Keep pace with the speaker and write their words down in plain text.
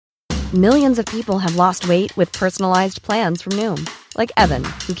Millions of people have lost weight with personalized plans from Noom. Like Evan,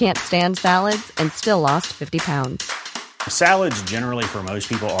 who can't stand salads and still lost 50 pounds. Salads generally for most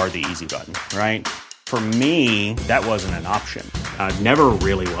people are the easy button, right? For me, that wasn't an option. I never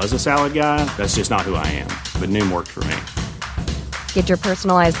really was a salad guy. That's just not who I am. But Noom worked for me. Get your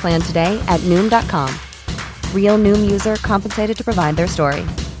personalized plan today at Noom.com. Real Noom user compensated to provide their story.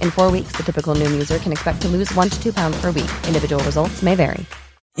 In 4 weeks, the typical Noom user can expect to lose 1 to 2 pounds per week. Individual results may vary.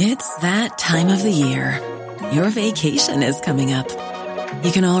 It's that time of the year. Your vacation is coming up.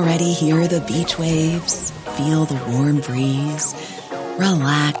 You can already hear the beach waves, feel the warm breeze,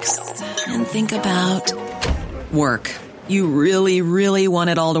 relax, and think about work. You really, really want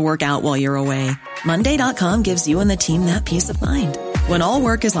it all to work out while you're away. Monday.com gives you and the team that peace of mind. When all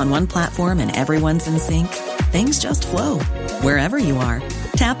work is on one platform and everyone's in sync, things just flow. Wherever you are,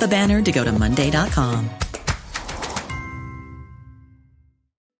 tap the banner to go to Monday.com.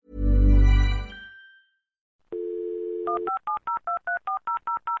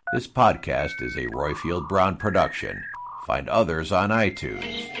 This podcast is a Royfield Brown production. Find others on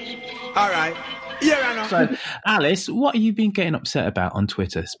iTunes. All right. Yeah, I know. So, Alice, what have you been getting upset about on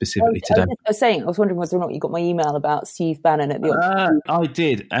Twitter specifically today? I was wondering whether or not you got my email about Steve Bannon at the I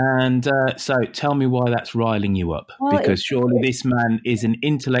did. And so tell me why that's riling you up. Well, because surely this man is an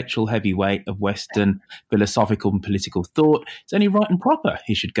intellectual heavyweight of Western philosophical and political thought. It's only right and proper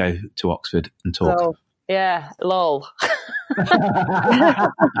he should go to Oxford and talk. Oh, yeah, lol.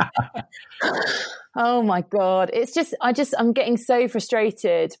 Oh my God. I'm getting so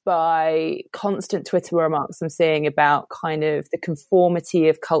frustrated by constant Twitter remarks I'm seeing about kind of the conformity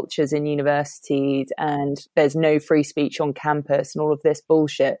of cultures in universities and there's no free speech on campus and all of this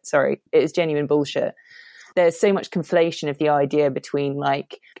bullshit. Sorry, it is genuine bullshit. There's so much conflation of the idea between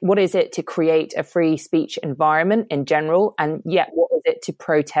like, what is it to create a free speech environment in general? And yet, what is it to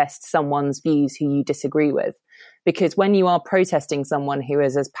protest someone's views who you disagree with? Because when you are protesting someone who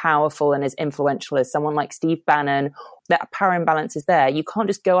is as powerful and as influential as someone like Steve Bannon, that power imbalance is there. You can't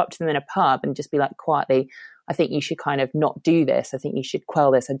just go up to them in a pub and just be like, quietly, I think you should kind of not do this. I think you should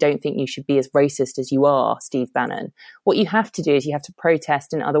quell this. I don't think you should be as racist as you are, Steve Bannon. What you have to do is you have to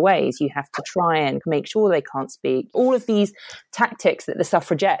protest in other ways. You have to try and make sure they can't speak. All of these tactics that the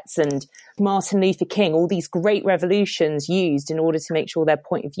suffragettes and Martin Luther King, all these great revolutions used in order to make sure their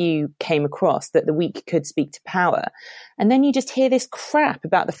point of view came across, that the weak could speak to power. And then you just hear this crap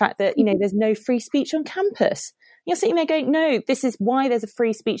about the fact that, there's no free speech on campus. You're sitting there going, no, this is why there's a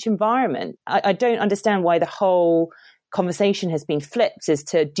free speech environment. I don't understand why the whole conversation has been flipped as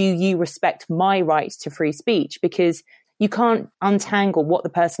to, do you respect my right to free speech? Because you can't untangle what the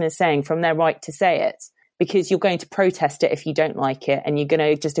person is saying from their right to say it, because you're going to protest it if you don't like it, and you're going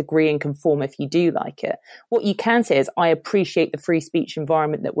to just agree and conform if you do like it. What you can say is, I appreciate the free speech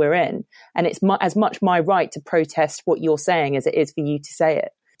environment that we're in, and it's as much my right to protest what you're saying as it is for you to say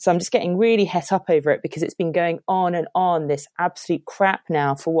it. So I'm just getting really het up over it because it's been going on and on, this absolute crap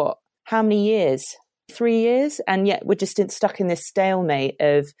now for what? How many years? 3 years? And yet we're just stuck in this stalemate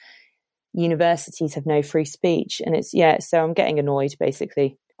of universities have no free speech. And so I'm getting annoyed,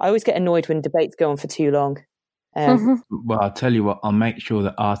 basically. I always get annoyed when debates go on for too long. Well, I'll tell you what, I'll make sure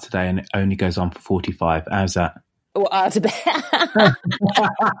that our today and it only goes on for 45. How's that? Well,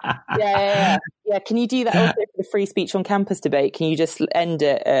 yeah. Can you do that also for the free speech on campus debate? Can you just end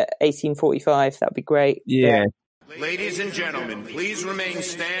it at 18:45? That'd be great. Yeah. Ladies and gentlemen, please remain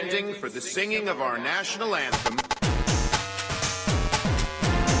standing for the singing of our national anthem.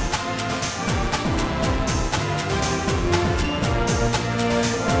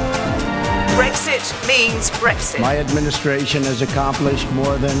 Brexit means Brexit. My administration has accomplished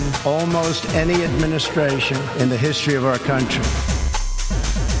more than almost any administration in the history of our country.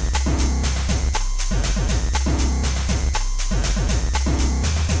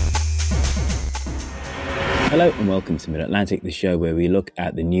 Hello and welcome to Mid-Atlantic, the show where we look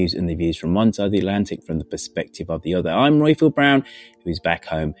at the news and the views from one side of the Atlantic from the perspective of the other. I'm Royfield Brown, who's back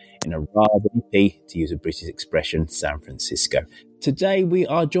home in a rather, to use a British expression, San Francisco. Today we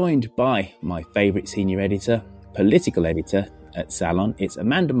are joined by my favourite senior editor, political editor at Salon. It's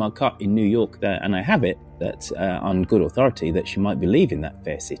Amanda Marcotte in New York, and I have it that on good authority that she might be leaving that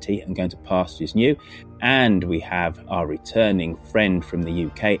fair city and going to pastures new. And we have our returning friend from the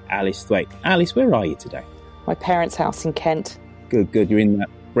UK, Alice Thwaite. Alice, where are you today? My parents' house in Kent. Good. You're in that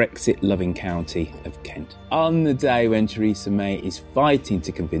Brexit-loving county of Kent. On the day when Theresa May is fighting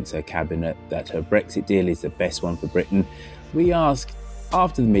to convince her cabinet that her Brexit deal is the best one for Britain, we ask,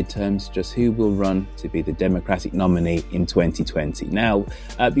 after the midterms, just who will run to be the Democratic nominee in 2020. Now,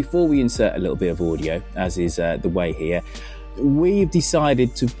 before we insert a little bit of audio, as is the way here, we've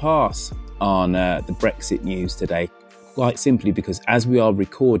decided to pass on the Brexit news today, quite simply because as we are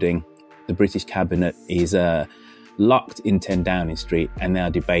recording, the British Cabinet is locked in 10 Downing Street and they are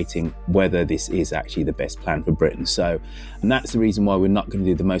debating whether this is actually the best plan for Britain. And that's the reason why we're not going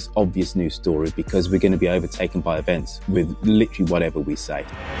to do the most obvious news story, because we're going to be overtaken by events with literally whatever we say.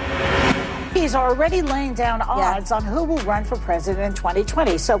 He's already laying down odds on who will run for president in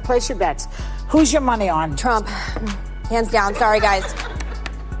 2020. So place your bets. Who's your money on? Trump. Hands down. Sorry, guys.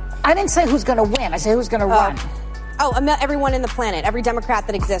 I didn't say who's going to win. I said who's going to run. Everyone in the planet, every Democrat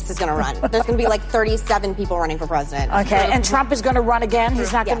that exists is going to run. There's going to be like 37 people running for president. Okay, and Trump is going to run again?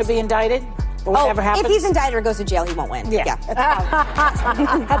 He's not going to be indicted? Or whatever happens? If he's indicted or goes to jail, he won't win. Yeah.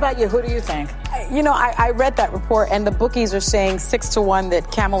 How about you? Who do you think? I read that report, and the bookies are saying 6-1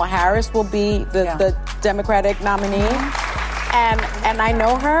 that Kamala Harris will be the Democratic nominee. And I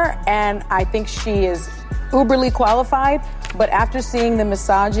know her, and I think she is uberly qualified. But after seeing the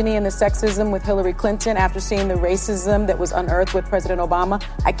misogyny and the sexism with Hillary Clinton, after seeing the racism that was unearthed with President Obama,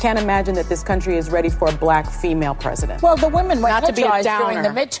 I can't imagine that this country is ready for a black female president. Well, the women were energized during the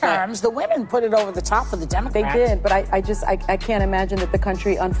midterms. The women put it over the top for the Democrats. They did, but I can't imagine that the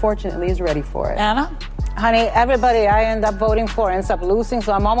country, unfortunately, is ready for it. Anna? Honey, everybody I end up voting for ends up losing,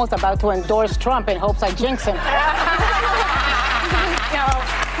 so I'm almost about to endorse Trump in hopes I jinx him.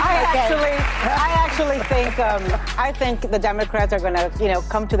 I think the Democrats are going to,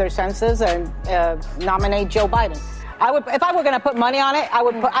 come to their senses and nominate Joe Biden. If I were going to put money on it, I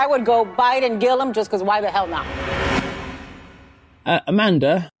would go Biden, Gillum, just because why the hell not?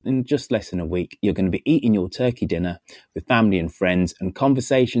 Amanda, in just less than a week, you're going to be eating your turkey dinner with family and friends, and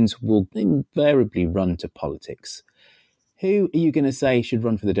conversations will invariably run to politics. Who are you going to say should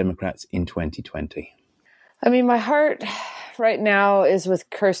run for the Democrats in 2020? I mean, my heart right now is with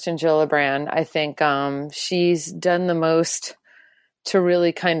Kirsten Gillibrand. I think she's done the most to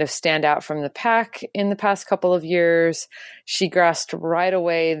really kind of stand out from the pack in the past couple of years. She grasped right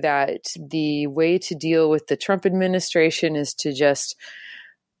away that the way to deal with the Trump administration is to just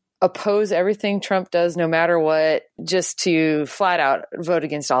oppose everything Trump does, no matter what, just to flat out vote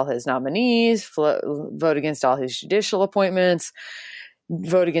against all his nominees, vote against all his judicial appointments,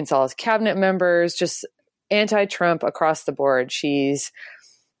 vote against all his cabinet members, just anti-Trump across the board. She's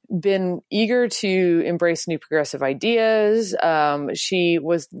been eager to embrace new progressive ideas. She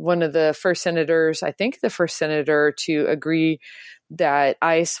was one of the first senators, I think the first senator to agree that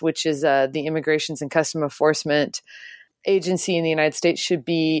ICE, which is the Immigrations and Customs Enforcement agency in the United States, should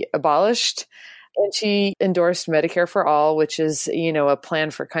be abolished. And she endorsed Medicare for All, which is, a plan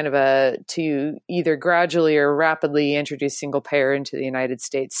for kind of to either gradually or rapidly introduce single payer into the United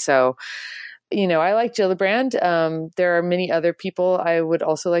States. So, I like Gillibrand. There are many other people I would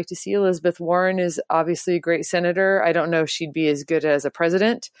also like to see. Elizabeth Warren is obviously a great senator. I don't know if she'd be as good as a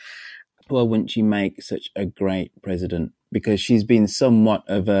president. Well, wouldn't she make such a great president? Because she's been somewhat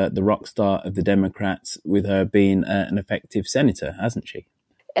of the rock star of the Democrats with her being an effective senator, hasn't she?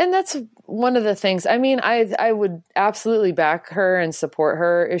 And that's one of the things. I mean, I would absolutely back her and support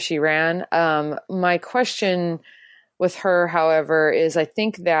her if she ran. My question with her, however, is I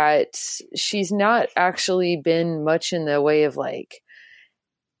think that she's not actually been much in the way of like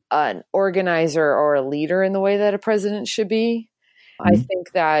an organizer or a leader in the way that a president should be. I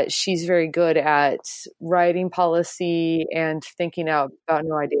think that she's very good at writing policy and thinking out about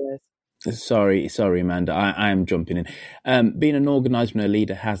new ideas. Sorry, Amanda, I am jumping in. Being an organizer and a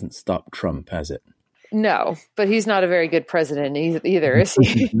leader hasn't stopped Trump, has it? No, but he's not a very good president either, is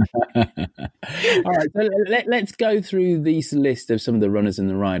he? All right, so let's go through this list of some of the runners and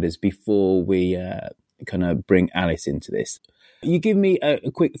the riders before we kind of bring Alice into this. You give me a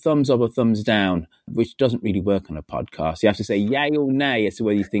quick thumbs up or thumbs down, which doesn't really work on a podcast. You have to say yay or nay as to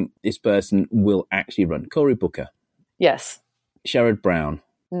whether you think this person will actually run. Cory Booker. Yes. Sherrod Brown.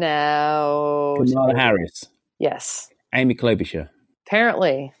 No. Kamala Harris. Yes. Amy Klobuchar.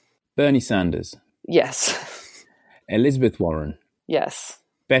 Apparently. Bernie Sanders. Yes. Elizabeth Warren. Yes.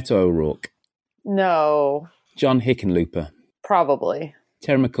 Beto O'Rourke. No. John Hickenlooper. Probably.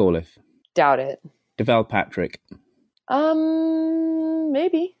 Terry McAuliffe. Doubt it. Deval Patrick.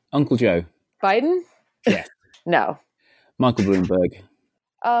 Maybe. Uncle Joe. Biden? Yes. No. Michael Bloomberg.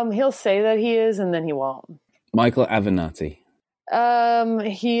 He'll say that he is, and then he won't. Michael Avenatti.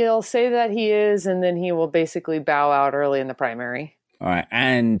 He'll say that he is, and then he will basically bow out early in the primary. All right.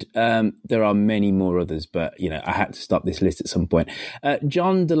 And there are many more others, but, I had to stop this list at some point.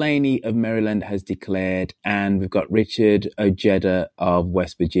 John Delaney of Maryland has declared, and we've got Richard Ojeda of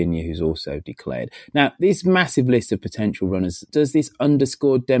West Virginia, who's also declared. Now, this massive list of potential runners, does this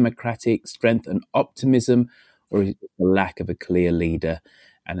underscore Democratic strength and optimism, or is it the lack of a clear leader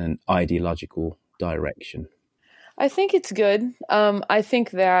and an ideological direction? I think it's good. I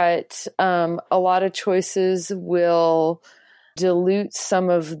think that a lot of choices will dilute some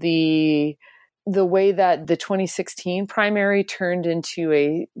of the way that the 2016 primary turned into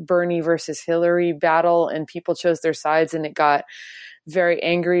a Bernie versus Hillary battle, and people chose their sides, and it got very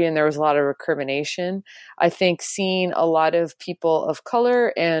angry and there was a lot of recrimination. I think seeing a lot of people of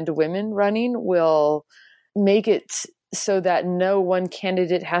color and women running will make it so that no one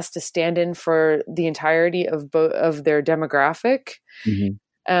candidate has to stand in for the entirety of their demographic.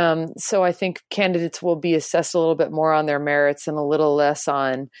 Mm-hmm. So I think candidates will be assessed a little bit more on their merits and a little less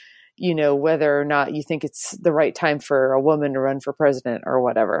on, whether or not you think it's the right time for a woman to run for president or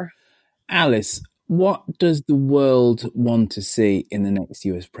whatever. Alice, what does the world want to see in the next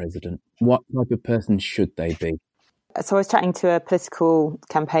US president? What type of person should they be? So I was chatting to a political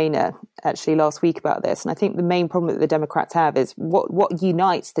campaigner actually last week about this, and I think the main problem that the Democrats have is what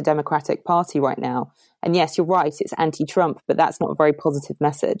unites the Democratic Party right now. And yes, you're right, it's anti-Trump, but that's not a very positive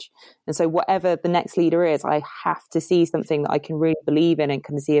message. And so whatever the next leader is, I have to see something that I can really believe in and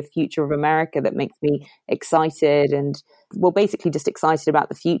can see a future of America that makes me excited and, well, basically just excited about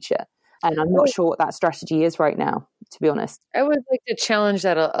the future. And I'm not sure what that strategy is right now, to be honest. I would like to challenge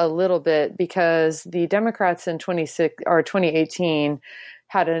that a little bit, because the Democrats in 2018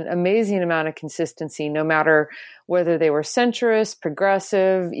 had an amazing amount of consistency, no matter whether they were centrist,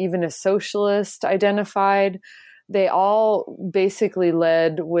 progressive, even a socialist identified. They all basically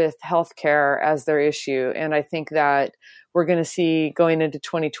led with healthcare as their issue. And I think that we're going to see going into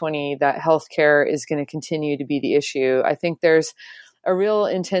 2020 that healthcare is going to continue to be the issue. I think there's a real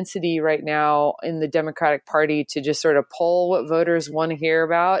intensity right now in the Democratic Party to just sort of poll what voters want to hear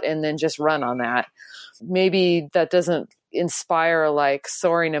about and then just run on that. Maybe that doesn't inspire like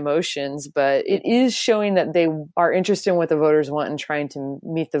soaring emotions, but it is showing that they are interested in what the voters want and trying to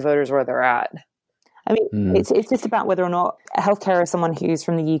meet the voters where they're at. I mean, it's just about whether or not healthcare is someone who's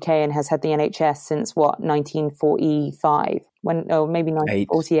from the UK and has had the NHS since 1945, maybe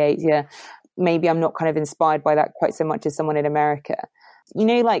 1948, yeah. Maybe I'm not kind of inspired by that quite so much as someone in America.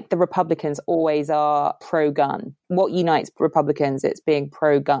 Like the Republicans always are pro-gun. What unites Republicans? It's being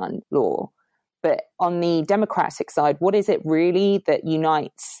pro-gun law. But on the Democratic side, what is it really that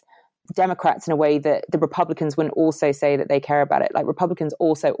unites Democrats in a way that the Republicans wouldn't also say that they care about it? Like Republicans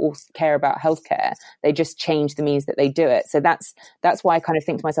also care about healthcare. They just change the means that they do it. So that's why I kind of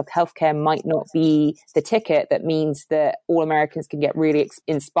think to myself, healthcare might not be the ticket that means that all Americans can get really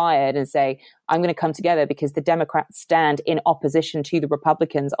inspired and say, I'm going to come together because the Democrats stand in opposition to the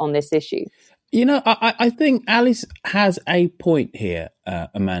Republicans on this issue. I think Alice has a point here,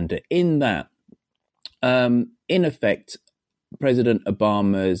 Amanda, in that, in effect, President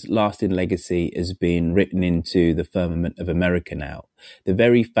Obama's lasting legacy has been written into the firmament of America now. The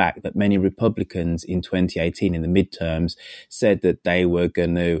very fact that many Republicans in 2018 in the midterms said that they were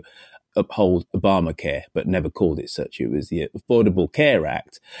going to uphold Obamacare, but never called it such. It was the Affordable Care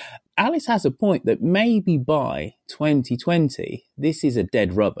Act. Alice has a point that maybe by 2020, this is a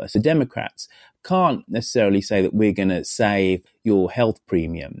dead rubber. So Democrats can't necessarily say that we're going to save your health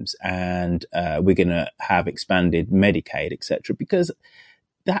premiums and we're going to have expanded Medicaid, etc., because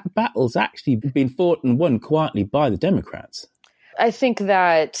that battle's actually been fought and won quietly by the Democrats. I think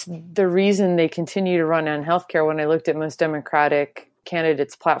that the reason they continue to run on healthcare, when I looked at most Democratic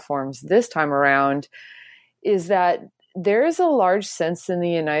candidates' platforms this time around, is that there is a large sense in the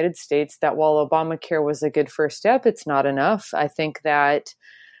United States that while Obamacare was a good first step, it's not enough. I think that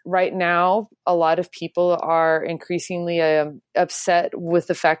right now, a lot of people are increasingly upset with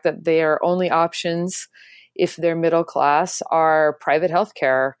the fact that their only options, if they're middle class, are private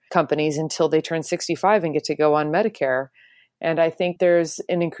healthcare companies until they turn 65 and get to go on Medicare. And I think there's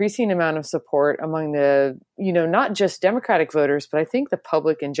an increasing amount of support among the, not just Democratic voters, but I think the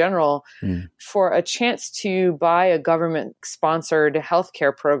public in general for a chance to buy a government-sponsored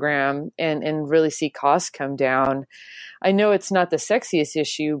healthcare program and really see costs come down. I know it's not the sexiest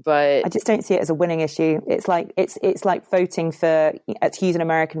issue, but I just don't see it as a winning issue. It's like voting for, to use an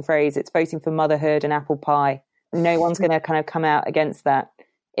American phrase, it's voting for motherhood and apple pie. No one's going to kind of come out against that.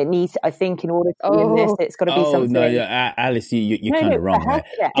 It needs, I think, in order to win this, it's got to be something. Oh, no, Alice, you're kind of wrong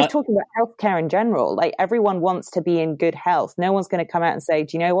there. Just talking about healthcare in general, like everyone wants to be in good health. No one's going to come out and say,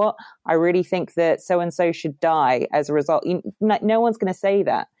 do you know what? I really think that so-and-so should die as a result. No one's going to say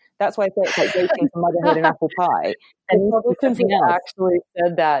that. That's why I say it's like dating for motherhood and apple pie. And Republicans have actually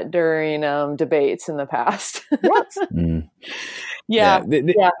said that during debates in the past. What?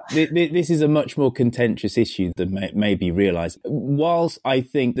 This is a much more contentious issue than may be realised. Whilst I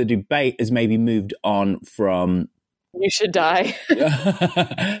think the debate has maybe moved on from you should die.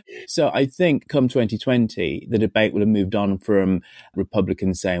 So I think come 2020, the debate will have moved on from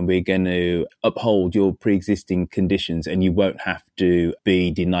Republicans saying we're going to uphold your pre-existing conditions and you won't have to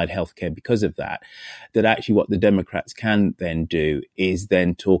be denied healthcare because of that. That actually what the Democrats can then do is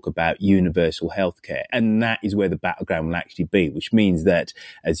then talk about universal healthcare. And that is where the battleground will actually be, which means that,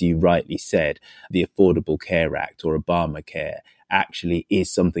 as you rightly said, the Affordable Care Act or Obamacare actually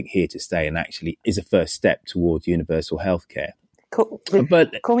is something here to stay and actually is a first step towards universal healthcare. Call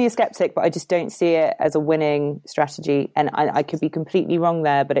me a skeptic, but I just don't see it as a winning strategy. And I could be completely wrong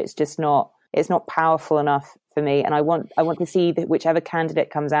there, but it's just not powerful enough for me. And I want to see that whichever candidate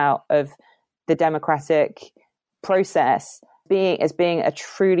comes out of the democratic process being a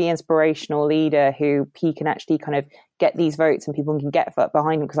truly inspirational leader who he can actually kind of get these votes and people can get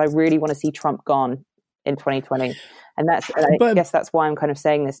behind him, because I really want to see Trump gone in 2020. And I guess that's why I'm kind of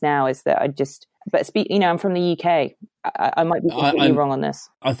saying this now, is that I'm from the UK. I might be completely wrong on this.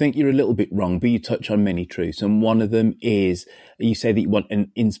 I think you're a little bit wrong, but you touch on many truths. And one of them is you say that you want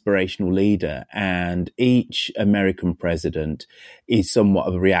an inspirational leader, and each American president is somewhat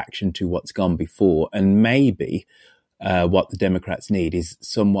of a reaction to what's gone before. And maybe what the Democrats need is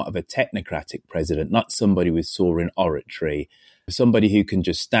somewhat of a technocratic president, not somebody with soaring oratory, somebody who can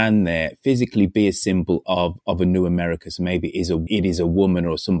just stand there, physically be a symbol of a new America. So maybe it is a woman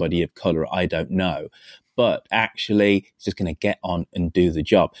or somebody of color, I don't know. But actually, it's just going to get on and do the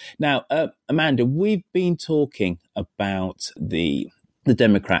job. Now, Amanda, we've been talking about the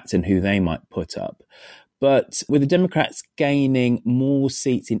Democrats and who they might put up. But with the Democrats gaining more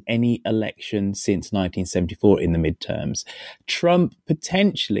seats in any election since 1974 in the midterms, Trump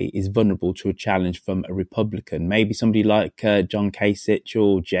potentially is vulnerable to a challenge from a Republican, maybe somebody like John Kasich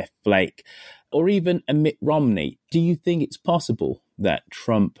or Jeff Flake, or even a Mitt Romney. Do you think it's possible that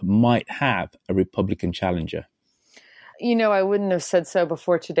Trump might have a Republican challenger? You know, I wouldn't have said so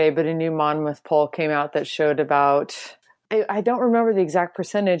before today, but a new Monmouth poll came out that showed about, I don't remember the exact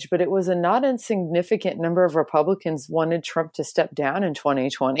percentage, but it was a not insignificant number of Republicans wanted Trump to step down in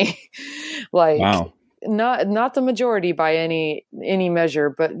 2020. Wow. Not the majority by any measure,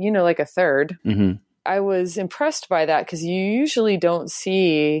 but, like a third. Mm-hmm. I was impressed by that, because you usually don't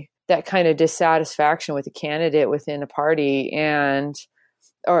see that kind of dissatisfaction with a candidate within a party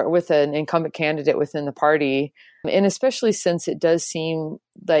or with an incumbent candidate within the party. And especially since it does seem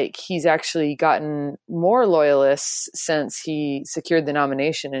like he's actually gotten more loyalists since he secured the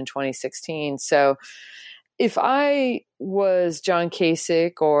nomination in 2016. So if I was John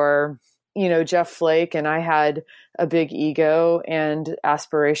Kasich or, Jeff Flake, and I had a big ego and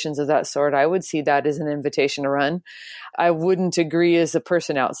aspirations of that sort, I would see that as an invitation to run. I wouldn't agree as a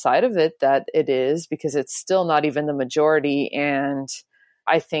person outside of it that it is, because it's still not even the majority. And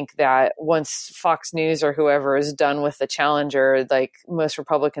I think that once Fox News or whoever is done with the challenger, like, most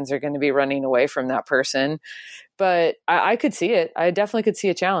Republicans are going to be running away from that person. But I could see it. I definitely could see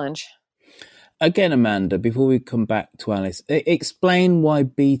a challenge. Again, Amanda, before we come back to Alice, explain why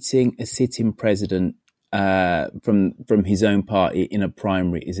beating a sitting president from his own party in a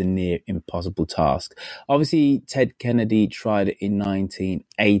primary is a near impossible task. Obviously, Ted Kennedy tried it in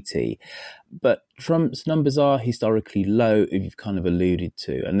 1980, but Trump's numbers are historically low, if you've kind of alluded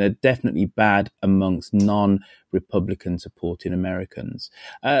to, and they're definitely bad amongst non-Republican supporting Americans.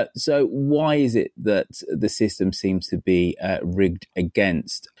 So why is it that the system seems to be rigged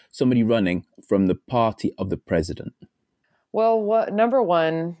against somebody running from the party of the president? Well, number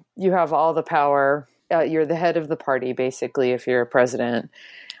one, you have all the power. You're the head of the party, basically, if you're a president.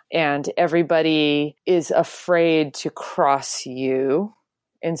 And everybody is afraid to cross you.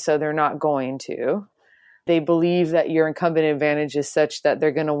 And so they're not going to. They believe that your incumbent advantage is such that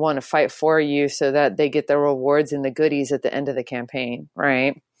they're going to want to fight for you so that they get the rewards and the goodies at the end of the campaign,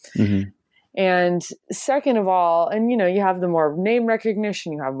 right? Mm-hmm. And second of all, and you have the more name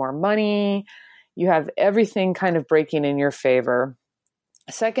recognition, you have more money, you have everything kind of breaking in your favor.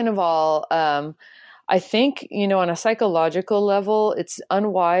 Second of all, I think, on a psychological level, it's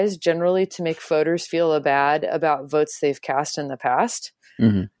unwise generally to make voters feel bad about votes they've cast in the past.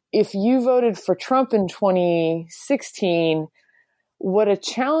 Mm-hmm. If you voted for Trump in 2016, what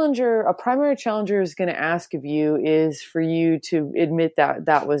a primary challenger is going to ask of you is for you to admit that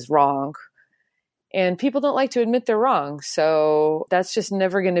that was wrong. And people don't like to admit they're wrong. So that's just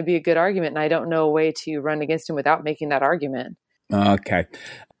never going to be a good argument. And I don't know a way to run against him without making that argument. Okay.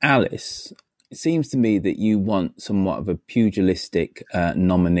 Alice, it seems to me that you want somewhat of a pugilistic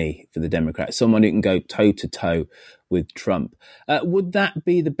nominee for the Democrats, someone who can go toe-to-toe with Trump. Would that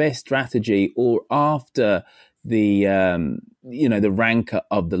be the best strategy, or after the rancor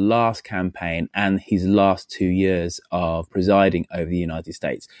of the last campaign and his last 2 years of presiding over the United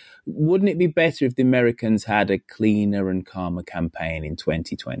States, wouldn't it be better if the Americans had a cleaner and calmer campaign in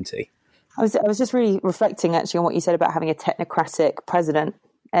 2020? I was just really reflecting actually on what you said about having a technocratic president.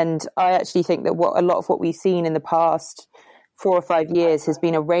 And I actually think that a lot of what we've seen in the past 4 or 5 years has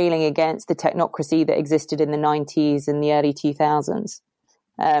been a railing against the technocracy that existed in the 90s and the early 2000s.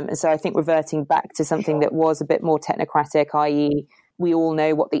 And so I think reverting back to something that was a bit more technocratic, i.e. we all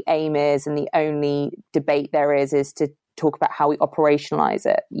know what the aim is and the only debate there is to talk about how we operationalize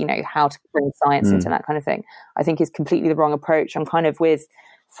it, how to bring science into that kind of thing, I think is completely the wrong approach. I'm kind of with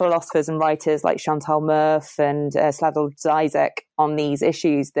philosophers and writers like Chantal Mouffe and Slavoj Zizek on these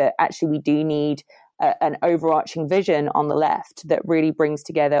issues, that actually we do need an overarching vision on the left that really brings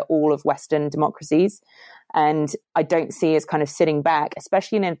together all of Western democracies. And I don't see us kind of sitting back,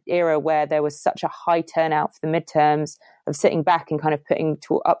 especially in an era where there was such a high turnout for the midterms, of sitting back and kind of putting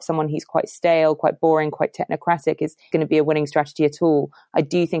up someone who's quite stale, quite boring, quite technocratic is going to be a winning strategy at all. I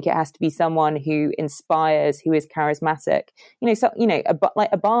do think it has to be someone who inspires, who is charismatic,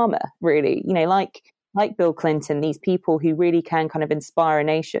 like Obama, really, like Bill Clinton, these people who really can kind of inspire a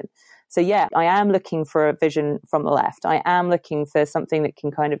nation. So yeah, I am looking for a vision from the left. I am looking for something that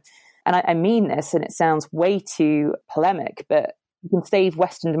can kind of, and I mean this, and it sounds way too polemic, but you can save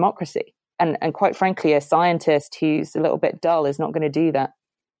Western democracy. And quite frankly, a scientist who's a little bit dull is not going to do that.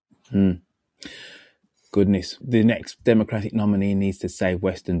 Goodness, the next Democratic nominee needs to save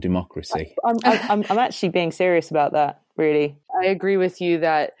Western democracy. I'm actually being serious about that, really. I agree with you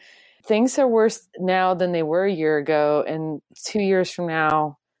that things are worse now than they were a year ago, and 2 years from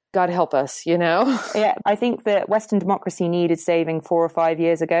now, God help us, Yeah, I think that Western democracy needed saving 4 or 5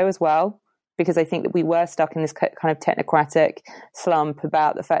 years ago as well, because I think that we were stuck in this kind of technocratic slump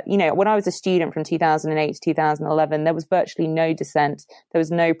about the fact, when I was a student from 2008 to 2011, there was virtually no dissent. There was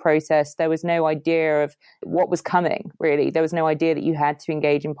no protest. There was no idea of what was coming, really. There was no idea that you had to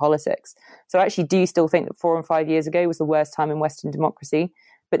engage in politics. So I actually do still think that 4 and 5 years ago was the worst time in Western democracy.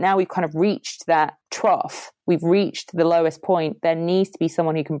 But now we've kind of reached that trough. We've reached the lowest point. There needs to be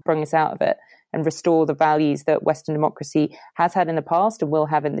someone who can bring us out of it and restore the values that Western democracy has had in the past and will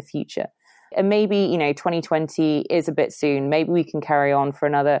have in the future. And maybe, 2020 is a bit soon. Maybe we can carry on for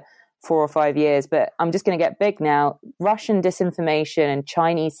another 4 or 5 years. But I'm just going to get big now. Russian disinformation and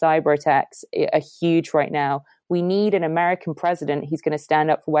Chinese cyber attacks are huge right now. We need an American president who's going to stand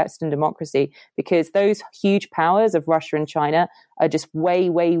up for Western democracy, because those huge powers of Russia and China are just way,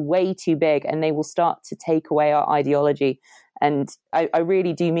 way, way too big, and they will start to take away our ideology. And I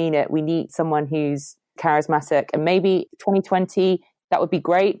really do mean it. We need someone who's charismatic, and maybe 2020, that would be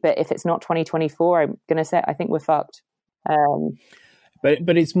great. But if it's not 2024, I'm going to say I think we're fucked.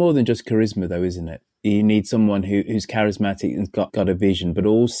 But it's more than just charisma, though, isn't it? You need someone who's charismatic and got a vision, but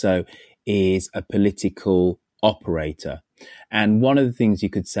also is a political operator. And one of the things you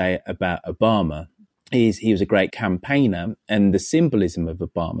could say about Obama is he was a great campaigner, and the symbolism of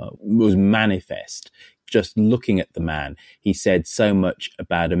Obama was manifest. Just looking at the man, he said so much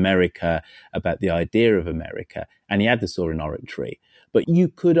about America, about the idea of America, and he had the soaring oratory. But you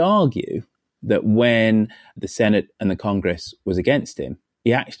could argue that when the Senate and the Congress was against him,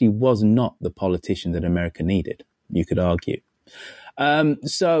 he actually was not the politician that America needed, you could argue.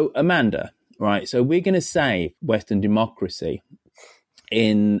 So, Amanda, right, so we're going to save Western democracy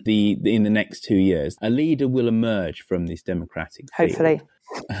in the next 2 years. A leader will emerge from this democratic field. Hopefully.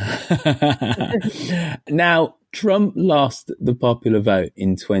 Now, Trump lost the popular vote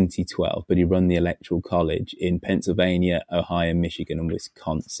in 2012, but he won the Electoral College in Pennsylvania, Ohio, Michigan, and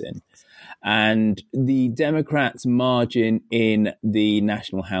Wisconsin. And the Democrats' margin in the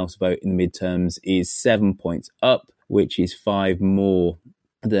national House vote in the midterms is 7 points up, which is 5 more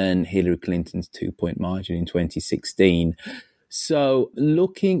than Hillary Clinton's 2-point margin in 2016. So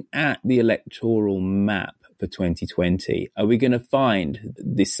looking at the electoral map for 2020, are we going to find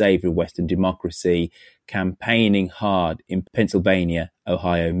this savior of Western democracy campaigning hard in Pennsylvania,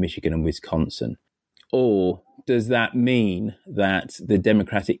 Ohio, Michigan, and Wisconsin? Or does that mean that the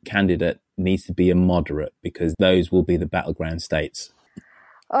Democratic candidate needs to be a moderate, because those will be the battleground states?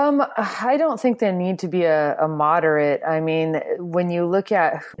 I don't think they need to be a moderate. I mean, when you look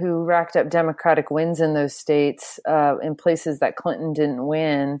at who racked up Democratic wins in those states, in places that Clinton didn't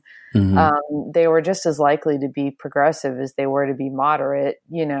win, they were just as likely to be progressive as they were to be moderate.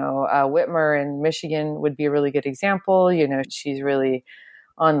 Whitmer in Michigan would be a really good example. She's really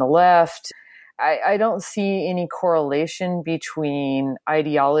on the left. I don't see any correlation between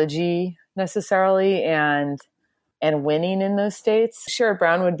ideology necessarily and winning in those states. Sherrod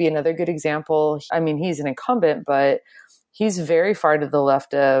Brown would be another good example. I mean, he's an incumbent, but he's very far to the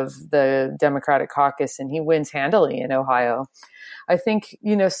left of the Democratic caucus, and he wins handily in Ohio. I think,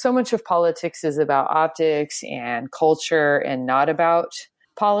 so much of politics is about optics and culture and not about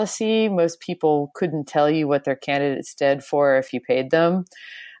policy. Most people couldn't tell you what their candidate stood for if you paid them.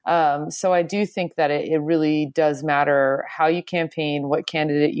 So I do think that it really does matter how you campaign, what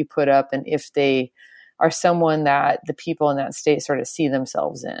candidate you put up, and if they are someone that the people in that state sort of see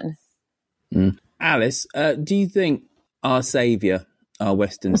themselves in. Alice, do you think our savior, our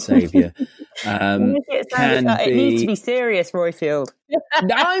Western savior, it needs to be serious, Roifield?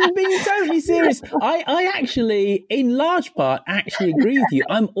 I'm being totally serious. I actually, in large part, actually agree with you.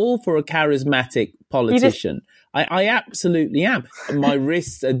 I'm all for a charismatic politician. I absolutely am. My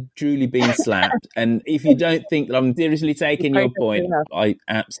wrists are truly being slapped. And if you don't think that I'm seriously taking your point, I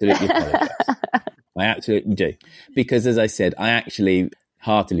absolutely apologize. I absolutely do. Because as I said, I actually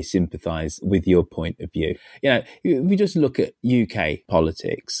heartily sympathise with your point of view. If you just look at UK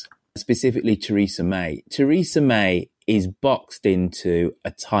politics, specifically Theresa May is boxed into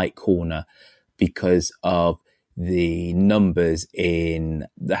a tight corner because of the numbers in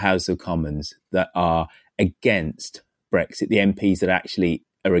the House of Commons that are against Brexit, the MPs that actually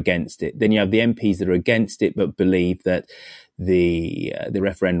are against it. Then you have the MPs that are against it but believe that the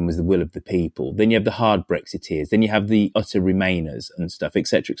referendum was the will of the people. Then you have the hard Brexiteers. Then you have the utter Remainers and stuff,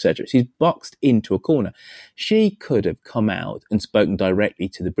 etc., etc. She's boxed into a corner. She could have come out and spoken directly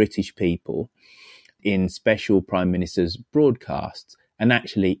to the British people in special Prime Minister's broadcasts and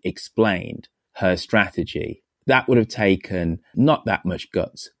actually explained her strategy. That would have taken not that much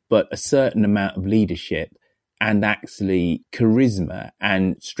guts, but a certain amount of leadership and actually charisma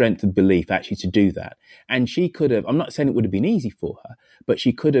and strength of belief actually to do that. And she could have, I'm not saying it would have been easy for her, but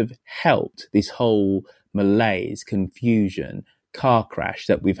she could have helped this whole malaise, confusion, car crash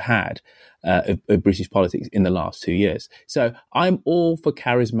that we've had of British politics in the last 2 years. So I'm all for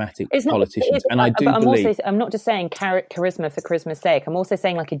charismatic politicians. And I do believe... I'm not just saying charisma for charisma's sake. I'm also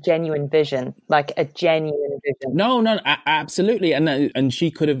saying like a genuine vision, No, absolutely. And she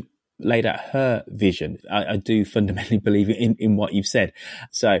could have laid out her vision. I do fundamentally believe in what you've said.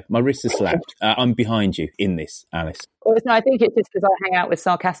 So my wrists are slapped. I'm behind you in this, Alice. No, I think it's just because I hang out with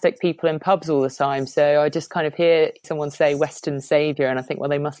sarcastic people in pubs all the time. So I just kind of hear someone say Western saviour and I think, well,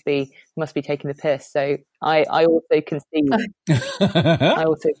 they must be taking the piss. So I also concede.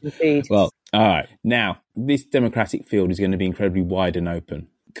 Well, all right. Now, this democratic field is going to be incredibly wide and open.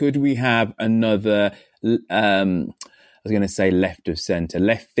 Could we have another... I was going to say left of centre,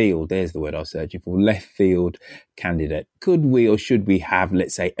 left field, there's the word I was searching for, left field candidate. Could we or should we have,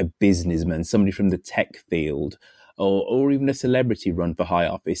 let's say, a businessman, somebody from the tech field, or even a celebrity run for high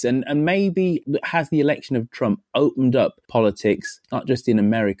office? And maybe has the election of Trump opened up politics, not just in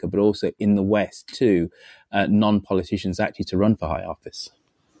America, but also in the West to non-politicians actually to run for high office?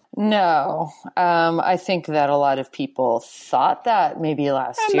 No. I think that a lot of people thought that maybe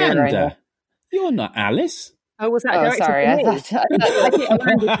last year. Amanda, you're not Alice. Oh, was that sorry. I think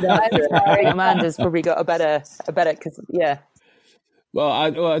Amanda's probably got a better, because, yeah. Well,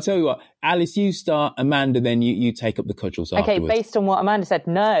 I'll tell you what. Alice, you start. Amanda, then you take up the cudgels afterwards. Okay, based on what Amanda said,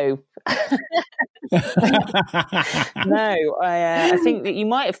 no. No, I think that you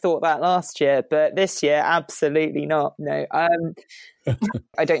might have thought that last year, but this year, absolutely not. No.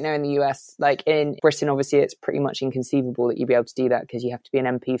 I don't know in the US. Like in Britain, obviously, it's pretty much inconceivable that you'd be able to do that because you have to be an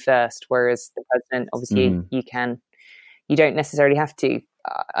MP first, whereas the president, obviously, you don't necessarily have to.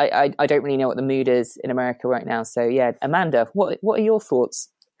 I don't really know what the mood is in America right now. So yeah, Amanda, what are your thoughts?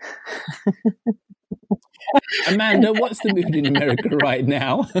 Amanda, what's the mood in America right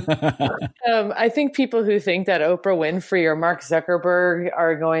now? I think people who think that Oprah Winfrey or Mark Zuckerberg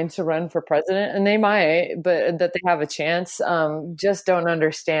are going to run for president, and they might, but that they have a chance, just don't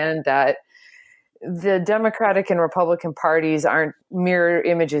understand that the Democratic and Republican parties aren't mirror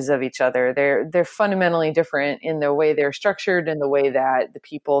images of each other. They're fundamentally different in the way they're structured and the way that the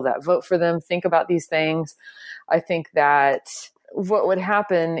people that vote for them think about these things. I think that what would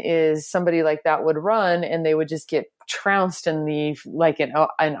happen is somebody like that would run and they would just get trounced in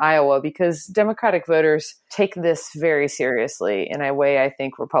Iowa, because Democratic voters take this very seriously in a way I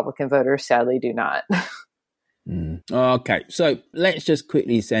think Republican voters sadly do not. Okay, so let's just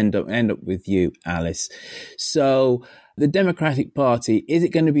quickly end up with you, Alice. So the Democratic Party, is it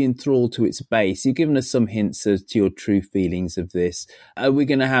going to be enthralled to its base? You've given us some hints as to your true feelings of this. Are we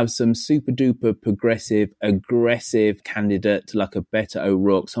going to have some super duper progressive, aggressive candidate like a Beto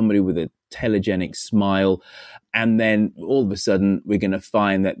O'Rourke, somebody with a telegenic smile, and then all of a sudden we're going to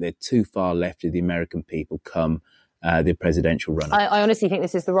find that they're too far left of the American people come the presidential run? I honestly think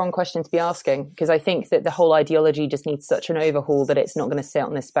this is the wrong question to be asking, because I think that the whole ideology just needs such an overhaul that it's not going to sit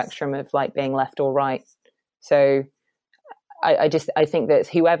on the spectrum of like being left or right. So I think that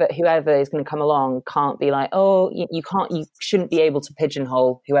whoever is going to come along can't be like, oh, you shouldn't be able to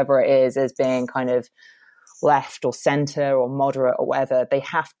pigeonhole whoever it is as being kind of left or center or moderate or whatever. They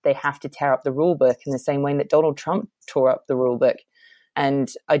have to tear up the rule book in the same way that Donald Trump tore up the rule book. And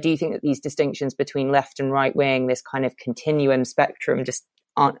I do think that these distinctions between left and right wing, this kind of continuum spectrum, just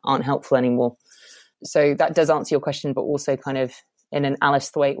aren't helpful anymore. So that does answer your question, but also kind of in an Alice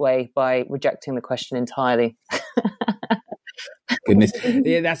Thwaite way by rejecting the question entirely. Goodness.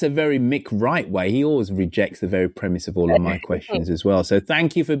 Yeah, that's a very Mick Wright way. He always rejects the very premise of all of my questions as well. So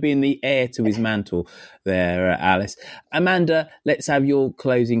thank you for being the heir to his mantle there, Alice. Amanda, let's have your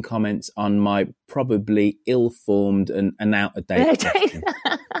closing comments on my probably ill-formed and out-of-date question.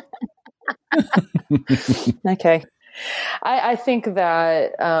 Okay. I think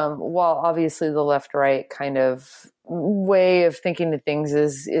that while obviously the left-right kind of way of thinking of things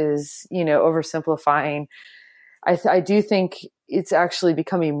is oversimplifying, I do think it's actually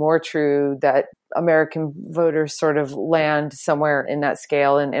becoming more true that American voters sort of land somewhere in that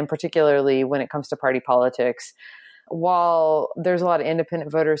scale, and particularly when it comes to party politics. While there's a lot of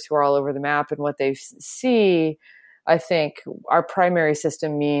independent voters who are all over the map and what they see, I think our primary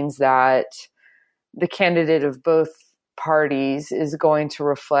system means that the candidate of both parties is going to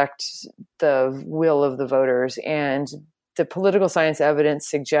reflect the will of the voters. And the political science evidence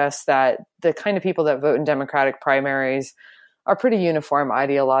suggests that the kind of people that vote in Democratic primaries are pretty uniform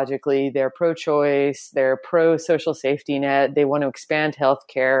ideologically. They're pro-choice, they're pro-social safety net, they want to expand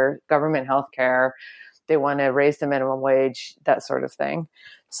healthcare, government healthcare, they want to raise the minimum wage, that sort of thing.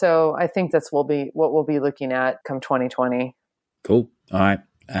 So I think that's what we'll be looking at come 2020. Cool. All right.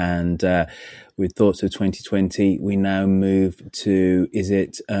 And with thoughts of 2020, we now move to, is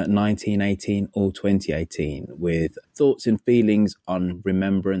it 1918 or 2018, with thoughts and feelings on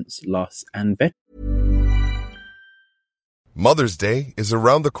remembrance, loss, and veterans. Mother's Day is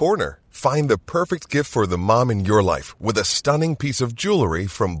around the corner. Find the perfect gift for the mom in your life with a stunning piece of jewelry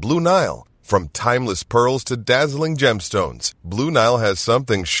from Blue Nile. From timeless pearls to dazzling gemstones, Blue Nile has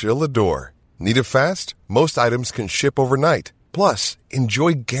something she'll adore. Need it fast? Most items can ship overnight. Plus,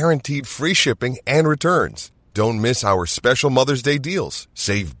 enjoy guaranteed free shipping and returns. Don't miss our special Mother's Day deals.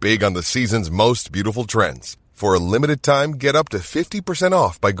 Save big on the season's most beautiful trends. For a limited time, get up to 50%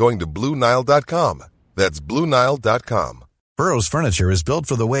 off by going to BlueNile.com. That's BlueNile.com. Burrow's furniture is built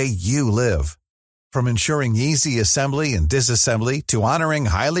for the way you live. From ensuring easy assembly and disassembly to honoring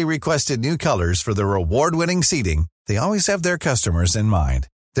highly requested new colors for their award-winning seating, they always have their customers in mind.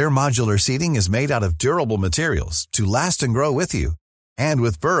 Their modular seating is made out of durable materials to last and grow with you. And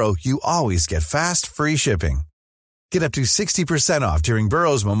with Burrow, you always get fast, free shipping. Get up to 60% off during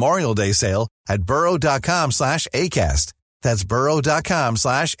Burrow's Memorial Day sale at burrow.com/ACAST. That's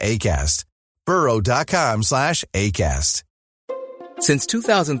burrow.com/ACAST. burrow.com/ACAST. Since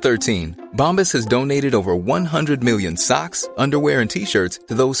 2013, Bombas has donated over 100 million socks, underwear, and T-shirts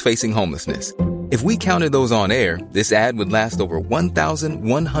to those facing homelessness. If we counted those on air, this ad would last over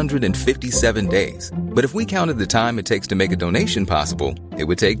 1,157 days. But if we counted the time it takes to make a donation possible, it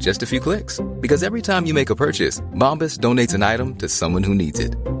would take just a few clicks. Because every time you make a purchase, Bombas donates an item to someone who needs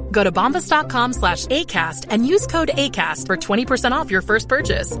it. Go to bombas.com/ACAST and use code ACAST for 20% off your first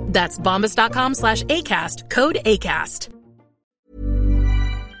purchase. That's bombas.com/ACAST, code ACAST.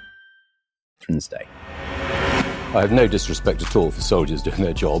 Day. I have no disrespect at all for soldiers doing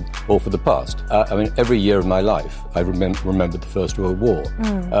their job or for the past. Every year of my life, I remember the First World War.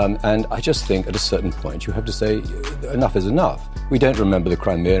 And I just think at a certain point you have to say enough is enough. We don't remember the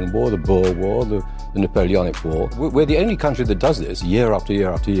Crimean War, the Boer War, the Napoleonic War. We're the only country that does this year after year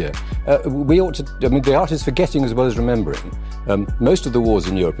after year. The art is forgetting as well as remembering. Most of the wars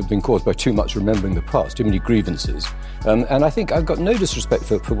in Europe have been caused by too much remembering the past, too many grievances. And I think I've got no disrespect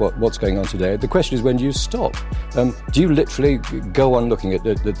for what's going on today. The question is, when do you stop? Do you literally go on looking at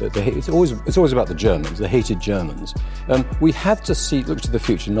it's always about the Germans, the hated Germans. We have to look to the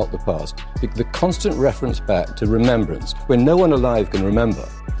future, not the past. The constant reference back to remembrance, when no one alive can remember.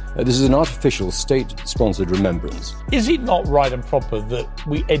 This is an artificial, state-sponsored remembrance. Is it not right and proper that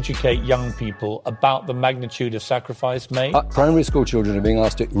we educate young people about the magnitude of sacrifice made? Primary school children are being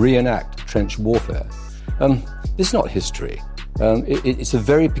asked to reenact trench warfare. This is not history. It's a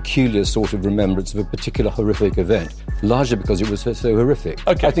very peculiar sort of remembrance of a particular horrific event, largely because it was so horrific.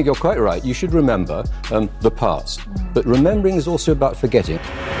 Okay. I think you're quite right. You should remember the past. But remembering is also about forgetting.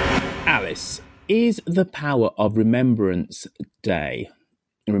 Alice, is the power of Remembrance Day,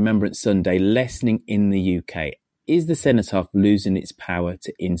 Remembrance Sunday, lessening in the UK? Is the cenotaph losing its power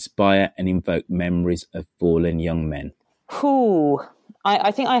to inspire and invoke memories of fallen young men?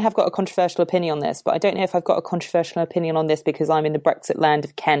 I think I have got a controversial opinion on this, but I don't know if I've got a controversial opinion on this because I'm in the Brexit land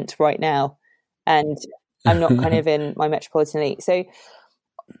of Kent right now and I'm not kind of in my metropolitan elite. So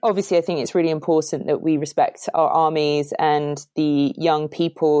obviously I think it's really important that we respect our armies and the young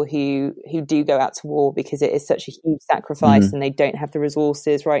people who do go out to war, because it is such a huge sacrifice and they don't have the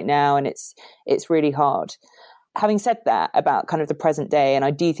resources right now, and it's really hard. Having said that about kind of the present day, and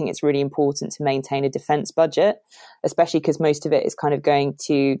I do think it's really important to maintain a defence budget, especially because most of it is kind of going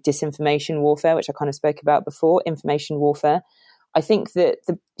to disinformation warfare, which I kind of spoke about before, information warfare. I think that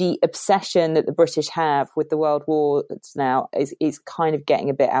the obsession that the British have with the world wars now is kind of getting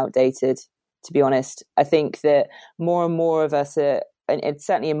a bit outdated, to be honest. I think that more and more of us are, and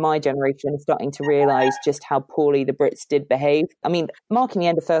certainly in my generation, starting to realise just how poorly the Brits did behave. I mean, marking the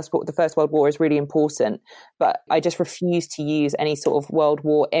end of the First World War is really important, but I just refuse to use any sort of World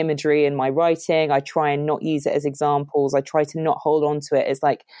War imagery in my writing. I try and not use it as examples. I try to not hold on to it as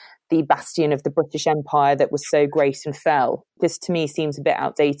like the bastion of the British Empire that was so great and fell. This to me seems a bit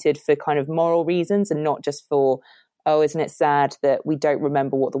outdated for kind of moral reasons and not just for, oh, isn't it sad that we don't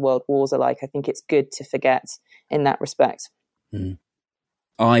remember what the world wars are like? I think it's good to forget in that respect.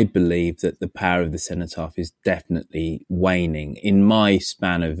 I believe that the power of the cenotaph is definitely waning. In my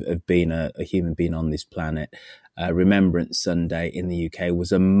span of being a human being on this planet, Remembrance Sunday in the UK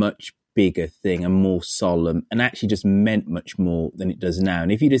was a much bigger thing and more solemn, and actually just meant much more than it does now.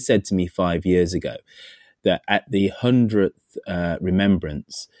 And if you'd have said to me 5 years ago that at the 100th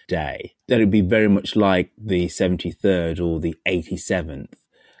Remembrance Day, that it'd be very much like the 73rd or the 87th,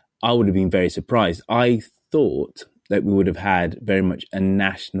 I would have been very surprised. I thought that we would have had very much a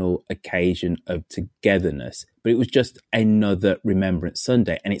national occasion of togetherness, but it was just another Remembrance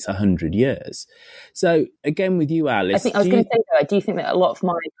Sunday, and it's 100 years. So again, with you, Alice, I was going to say, though, I do think that a lot of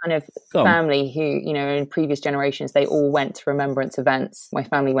my kind of family who, you know, in previous generations, they all went to remembrance events. My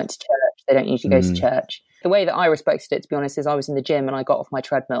family went to church. They don't usually go to church. The way that I respected it, to be honest, is I was in the gym and I got off my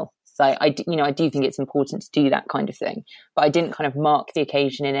treadmill. So I do think it's important to do that kind of thing, but I didn't kind of mark the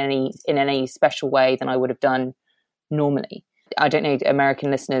occasion in any special way than I would have done normally. I don't know, American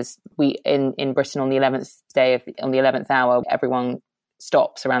listeners, we in Britain on the 11th hour, everyone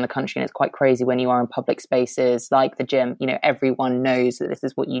stops around the country, and it's quite crazy when you are in public spaces like the gym. You know, everyone knows that this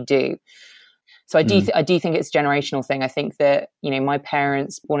is what you do. So I do think it's a generational thing. I think that, you know, my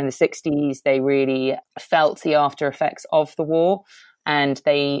parents, born in the 60s, they really felt the after effects of the war, and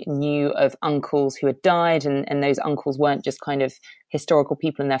they knew of uncles who had died, and those uncles weren't just kind of historical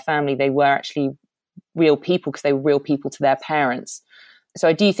people in their family. They were actually real people because they were real people to their parents. So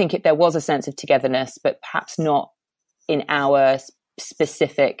I do think there was a sense of togetherness, but perhaps not in our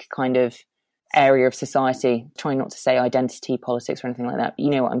specific kind of area of society. Trying not to say identity politics or anything like that, but you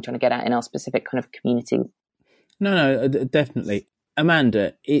know what I'm trying to get at, in our specific kind of community. No, definitely.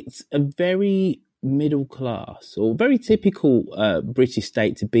 Amanda, it's a very middle class or very typical British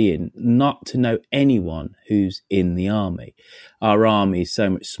state to be in, not to know anyone who's in the army. Our army is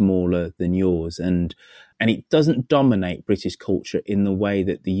so much smaller than yours, and it doesn't dominate British culture in the way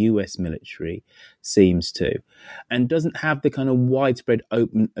that the US military seems to, and doesn't have the kind of widespread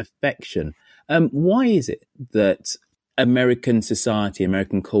open affection. Why is it that American society,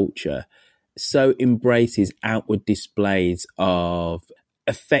 American culture so embraces outward displays of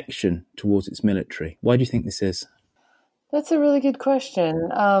affection towards its military? Why do you think this is? That's a really good question.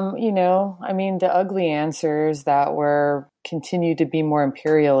 You know, I mean, the ugly answer is that we're continue to be more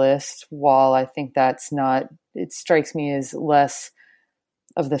imperialist, while I think that's not, it strikes me as less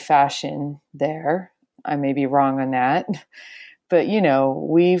of the fashion there. I may be wrong on that. But, you know,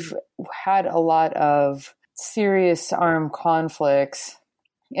 we've had a lot of serious armed conflicts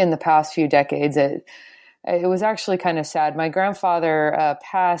in the past few decades. It was actually kind of sad. My grandfather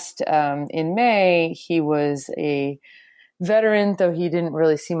passed in May. He was a veteran, though he didn't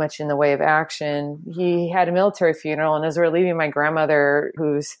really see much in the way of action. He had a military funeral, and as we're leaving, my grandmother,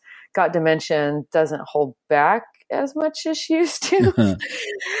 who's got dementia and doesn't hold back as much as she used to.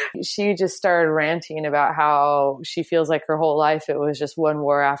 She just started ranting about how she feels like her whole life it was just one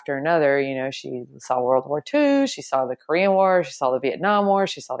war after another. You know, she saw World War II, she saw the Korean War, she saw the Vietnam War,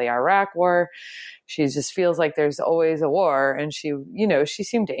 she saw the Iraq War. She just feels like there's always a war. And she, you know, she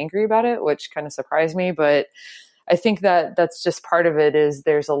seemed angry about it, which kind of surprised me. But I think that that's just part of it, is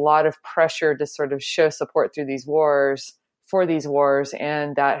there's a lot of pressure to sort of show support through these wars, for these wars.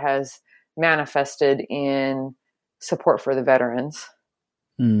 And that has manifested in support for the veterans.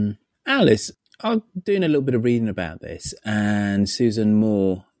 Alice, I'm doing a little bit of reading about this, and Susan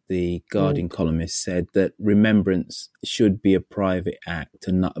Moore, the Guardian columnist, said that remembrance should be a private act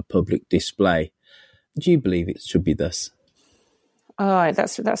and not a public display. Do you believe it should be thus? Oh,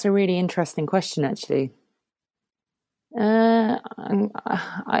 that's a really interesting question, actually.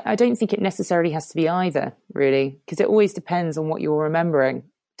 I don't think it necessarily has to be either, really, because it always depends on what you're remembering,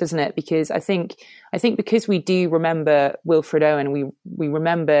 doesn't it? Because I think because we do remember Wilfred Owen, we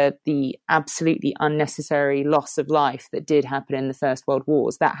remember the absolutely unnecessary loss of life that did happen in the First World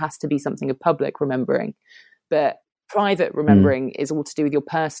Wars. That has to be something of public remembering. But private remembering is all to do with your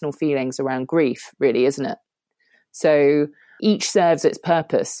personal feelings around grief, really, isn't it? So each serves its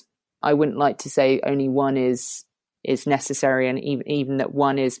purpose. I wouldn't like to say only one is necessary, and even that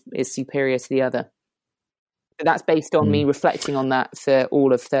one is superior to the other. But that's based on me reflecting on that for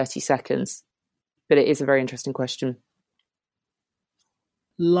all of 30 seconds. But it is a very interesting question.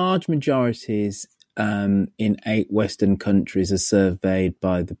 Large majorities in 8 Western countries, as surveyed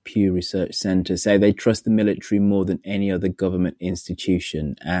by the Pew Research Centre, say they trust the military more than any other government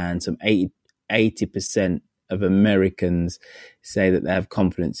institution. And some 80% of Americans say that they have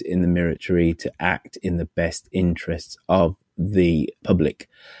confidence in the military to act in the best interests of the public.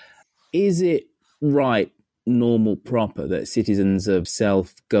 Is it right, normal, proper that citizens of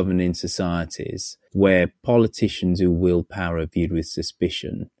self-governing societies, where politicians who wield power are viewed with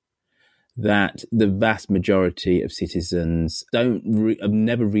suspicion, that the vast majority of citizens have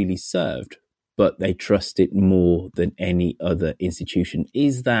never really served, but they trust it more than any other institution?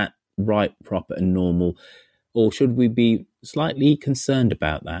 Is that right, proper and normal? Or should we be slightly concerned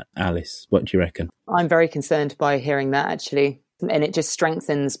about that? Alice, what do you reckon? I'm very concerned by hearing that, actually. And it just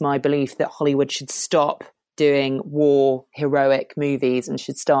strengthens my belief that Hollywood should stop doing war heroic movies and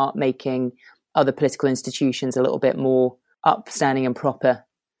should start making other political institutions a little bit more upstanding and proper.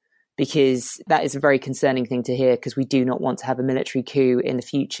 Because that is a very concerning thing to hear, because we do not want to have a military coup in the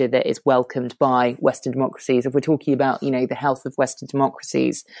future that is welcomed by Western democracies. If we're talking about, you know, the health of Western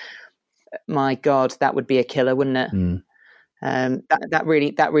democracies, my God, that would be a killer, wouldn't it? That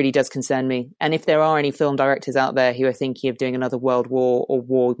really does concern me. And if there are any film directors out there who are thinking of doing another World War or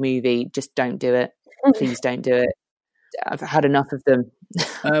war movie, just don't do it. Please don't do it. I've had enough of them.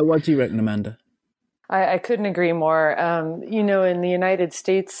 What do you reckon, Amanda? I couldn't agree more. You know, in the United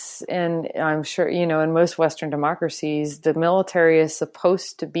States, and I'm sure, you know, in most Western democracies, the military is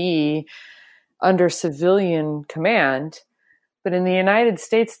supposed to be under civilian command. But in the United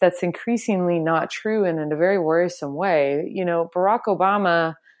States, that's increasingly not true, and in a very worrisome way. You know, Barack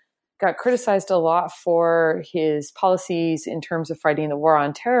Obama got criticized a lot for his policies in terms of fighting the war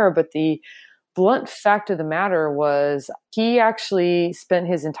on terror, but the blunt fact of the matter was he actually spent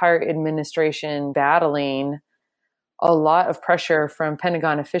his entire administration battling a lot of pressure from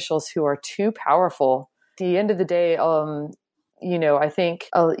Pentagon officials who are too powerful. At the end of the day, you know, I think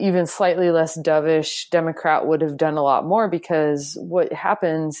even slightly less dovish Democrat would have done a lot more, because what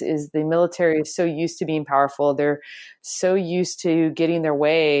happens is the military is so used to being powerful. They're so used to getting their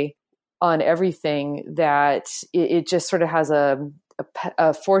way on everything that it just sort of has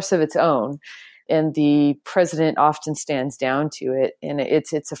a force of its own. And the president often stands down to it. And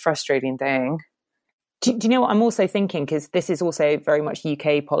it's a frustrating thing. Do you know what I'm also thinking? Because this is also very much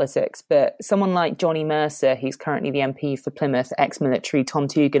UK politics, but someone like Johnny Mercer, who's currently the MP for Plymouth, ex-military, Tom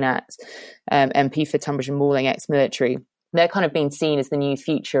Tugendhat, MP for Tunbridge and Malling, ex-military, they're kind of being seen as the new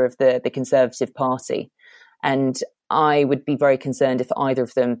future of the Conservative Party. And I would be very concerned if either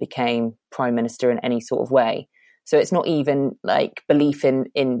of them became Prime Minister in any sort of way. So it's not even like belief in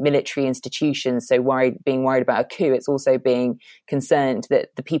military institutions, so being worried about a coup. It's also being concerned that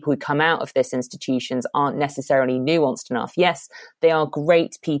the people who come out of these institutions aren't necessarily nuanced enough. Yes, they are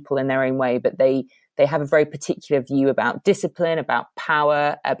great people in their own way, but they have a very particular view about discipline, about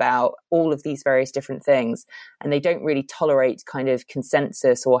power, about all of these various different things. And they don't really tolerate kind of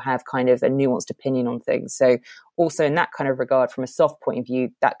consensus or have kind of a nuanced opinion on things. So also in that kind of regard, from a soft point of view,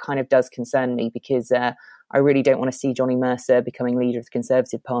 that kind of does concern me, because I really don't want to see Johnny Mercer becoming leader of the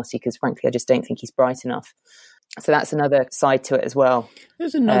Conservative Party, because frankly, I just don't think he's bright enough. So that's another side to it as well.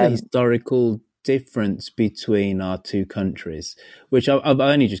 There's another historical difference between our two countries, which I've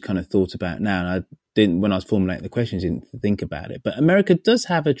only just kind of thought about now, and I didn't, when I was formulating the questions, didn't think about it. But America does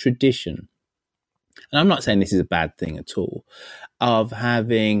have a tradition, and I'm not saying this is a bad thing at all, of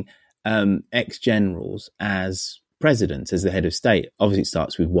having ex-generals as presidents, as the head of state. Obviously, it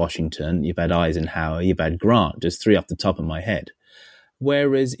starts with Washington. You've had Eisenhower, you've had Grant, just three off the top of my head.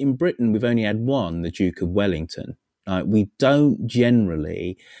 Whereas in Britain, we've only had one, the Duke of Wellington. We don't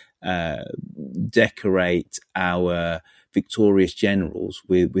generally decorate our victorious generals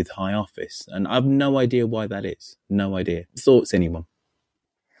with high office. And I've no idea why that is. No idea. Thoughts, anyone?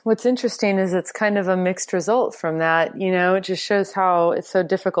 What's interesting is it's kind of a mixed result from that. You know, it just shows how it's so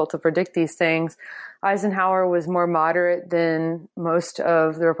difficult to predict these things. Eisenhower was more moderate than most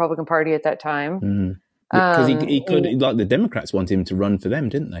of the Republican Party at that time. Mm-hmm. Because he could, like the Democrats wanted him to run for them,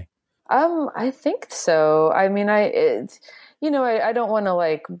 didn't they? I think so. I mean, I don't want to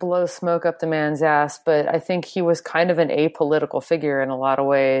like blow smoke up the man's ass, but I think he was kind of an apolitical figure in a lot of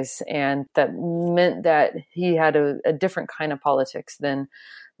ways. And that meant that he had a different kind of politics than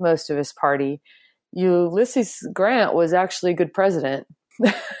most of his party. Ulysses Grant was actually a good president.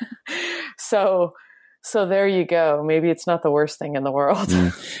 So there you go. Maybe it's not the worst thing in the world.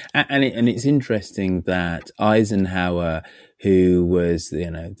 And it's interesting that Eisenhower, who was,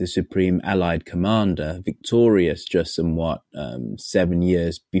 the supreme Allied commander, victorious just somewhat 7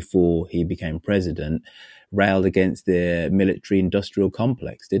 years before he became president, railed against the military-industrial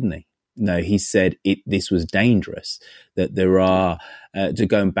complex, didn't he? No, he said this was dangerous, that there are, to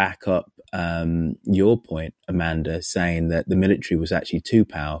go and back up your point, Amanda, saying that the military was actually too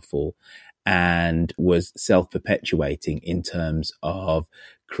powerful and was self-perpetuating in terms of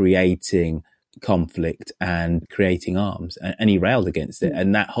creating conflict and creating arms. And he railed against it.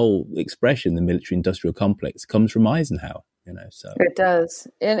 And that whole expression, the military-industrial complex, comes from Eisenhower. So it does.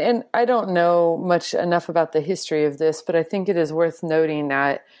 And I don't know much enough about the history of this, but I think it is worth noting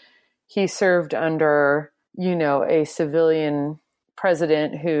that he served under, a civilian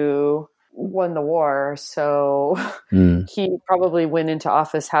president who won the war. So he probably went into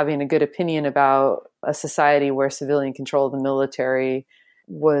office having a good opinion about a society where civilian control of the military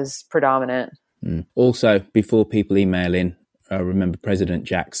was predominant. Also, before people email in, I remember President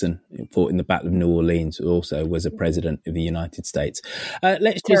Jackson fought in the Battle of New Orleans, who also was a president of the United States.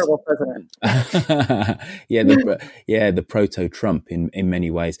 Terrible president. the proto-Trump in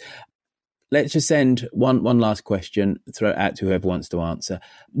many ways. Let's just send one last question, throw it out to whoever wants to answer.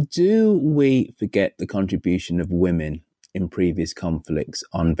 Do we forget the contribution of women in previous conflicts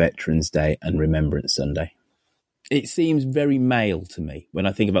on Veterans Day and Remembrance Sunday? It seems very male to me when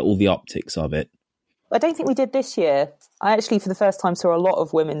I think about all the optics of it. I don't think we did this year. I actually, for the first time, saw a lot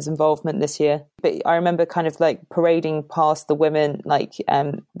of women's involvement this year. But I remember kind of like parading past the women, I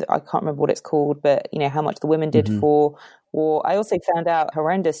can't remember what it's called, but, how much the women did for war. I also found out a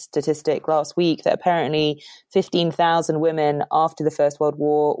horrendous statistic last week that apparently 15,000 women after the First World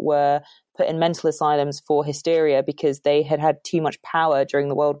War were put in mental asylums for hysteria because they had too much power during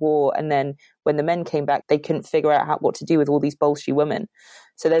the World War. And then when the men came back, they couldn't figure out what to do with all these bolshy women.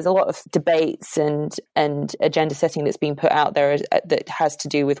 So there's a lot of debates and agenda setting that's being put out there that has to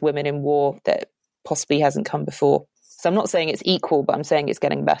do with women in war that possibly hasn't come before. So I'm not saying it's equal, but I'm saying it's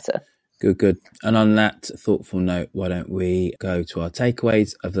getting better. Good. And on that thoughtful note, why don't we go to our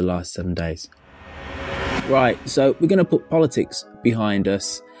takeaways of the last 7 days? Right, so we're going to put politics behind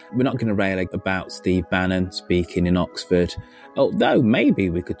us. We're not going to rail about Steve Bannon speaking in Oxford, although maybe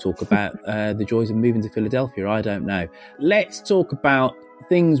we could talk about the joys of moving to Philadelphia. I don't know. Let's talk about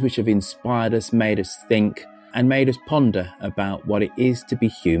things which have inspired us, made us think, and made us ponder about what it is to be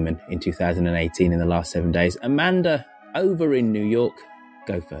human in 2018 in the last 7 days. Amanda, over in New York,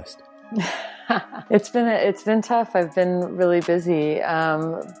 go first. It's been tough. I've been really busy,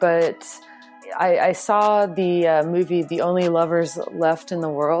 but I saw the movie The Only Lovers Left in the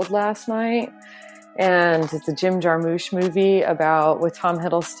World last night, and it's a Jim Jarmusch movie with Tom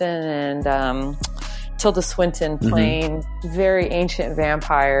Hiddleston and Tilda Swinton playing very ancient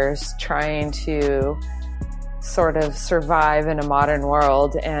vampires trying to sort of survive in a modern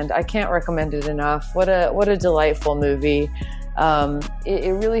world, and I can't recommend it enough. What a delightful movie.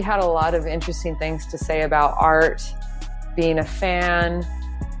 It really had a lot of interesting things to say about art, being a fan.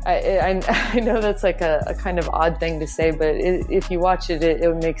 I know that's like a kind of odd thing to say, but if you watch it, it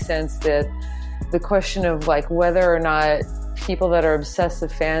would make sense that the question of like whether or not people that are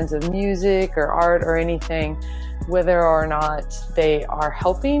obsessive fans of music or art or anything, whether or not they are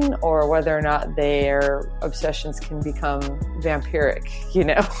helping or whether or not their obsessions can become vampiric,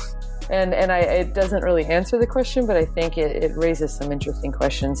 And it doesn't really answer the question, but I think it raises some interesting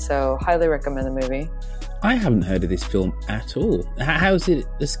questions. So highly recommend the movie. I haven't heard of this film at all. How's it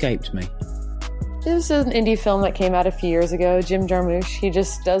escaped me? It was an indie film that came out a few years ago. Jim Jarmusch, he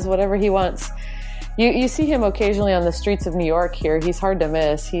just does whatever he wants. You see him occasionally on the streets of New York here. He's hard to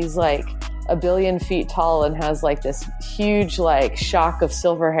miss. He's like 1 billion feet tall and has like this huge like shock of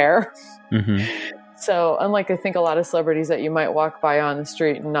silver hair. Mm-hmm. So unlike I think a lot of celebrities that you might walk by on the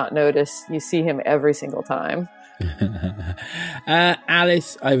street and not notice, you see him every single time.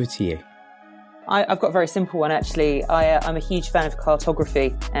 Alice, over to you. I've got a very simple one, actually. I'm a huge fan of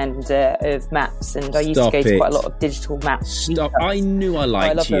cartography and of maps, and I used to go to quite a lot of digital maps. Stop. I knew I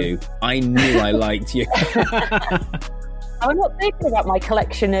liked you. I knew I liked you. I'm not thinking about my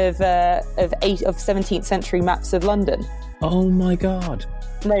collection of 17th century maps of London. Oh, my God.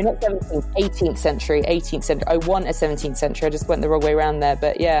 No, not 17th, 18th century. I want a 17th century. I just went the wrong way around there.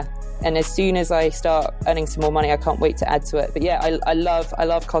 But yeah, and as soon as I start earning some more money, I can't wait to add to it. But yeah, I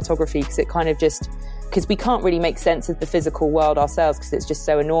love cartography because it kind of because we can't really make sense of the physical world ourselves because it's just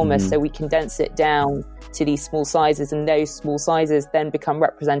so enormous. So we condense it down to these small sizes, and those small sizes then become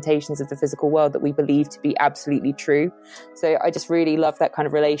representations of the physical world that we believe to be absolutely true. So I just really love that kind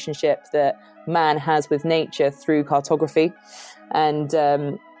of relationship that man has with nature through cartography. And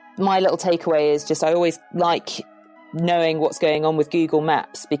my little takeaway is just I always like knowing what's going on with Google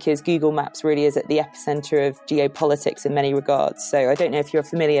Maps because Google Maps really is at the epicenter of geopolitics in many regards. So I don't know if you're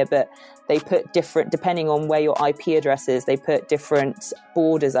familiar, but they put different, depending on where your IP address is, they put different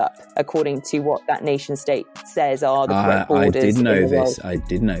borders up according to what that nation state says are the correct borders. I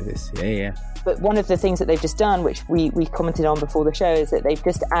did know this. Yeah. But one of the things that they've just done, which we commented on before the show, is that they've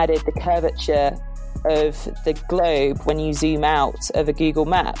just added the curvature of the globe when you zoom out of a Google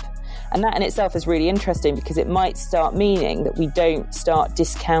map. And that in itself is really interesting because it might start meaning that we don't start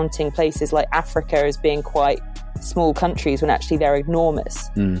discounting places like Africa as being quite small countries when actually they're enormous.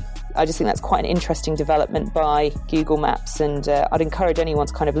 I just think that's quite an interesting development by Google Maps, and I'd encourage anyone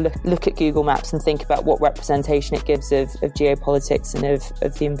to kind of look at Google Maps and think about what representation it gives of geopolitics and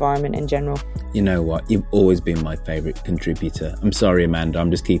of the environment in general. You know what? You've always been my favourite contributor. I'm sorry, Amanda.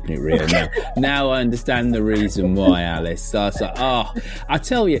 I'm just keeping it real now. Now I understand the reason why, Alice. So I was like, I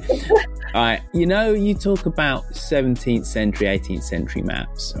tell you, you talk about 17th century, 18th century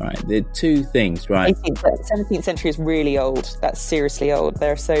maps, right? There are two things, right? 17th century is really old. That's seriously old.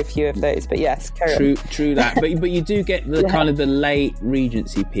 There are so few of those, but yes, carry on. True that. but you do get the kind of the late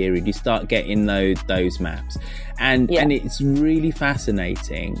Regency period. You start getting those maps, and it's really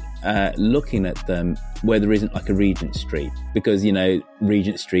fascinating looking at them where there isn't like a Regent Street, because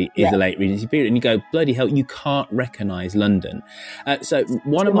Regent Street is a late Regency period, and you go, bloody hell, you can't recognise London. So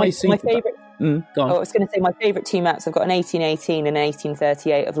one of my favourite. Go on. I was going to say my favourite two maps. I've got an 1818 and an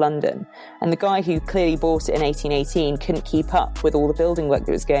 1838 of London. And the guy who clearly bought it in 1818 couldn't keep up with all the building work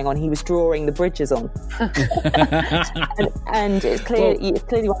that was going on. He was drawing the bridges on. and it's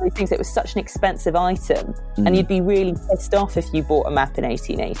clearly one of these things that was such an expensive item. And you'd be really pissed off if you bought a map in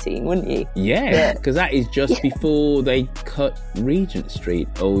 1818, wouldn't you? Yeah, because that is just before they cut Regent Street,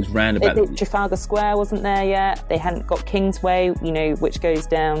 or was round about... Trafalgar Square wasn't there yet. They hadn't got Kingsway, which goes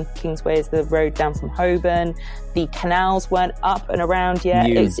down. Kingsway is the road down from Holborn. The canals weren't up and around yet.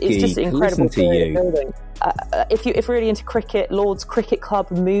 It's just incredible building. If you're really into cricket, Lord's Cricket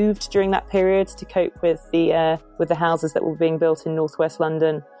Club moved during that period to cope with the houses that were being built in northwest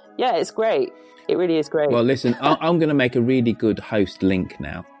London. Yeah, it's great. It really is great. Well, listen, I'm going to make a really good host link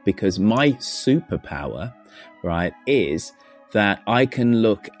now, because my superpower, right, is that I can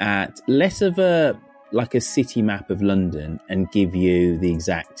look at less of a city map of London and give you the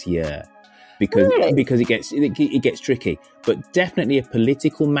exact year. Because it gets tricky, but definitely a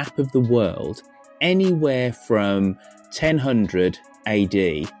political map of the world, anywhere from 1000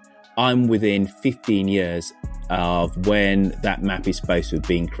 AD, I'm within 15 years of when that map is supposed to have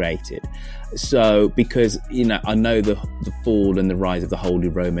been created. So, because, I know the fall and the rise of the Holy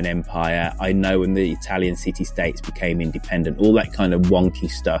Roman Empire, I know when the Italian city-states became independent, all that kind of wonky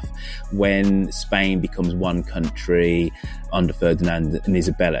stuff, when Spain becomes one country under Ferdinand and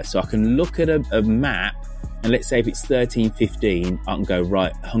Isabella. So I can look at a map, and let's say if it's 1315, I can go,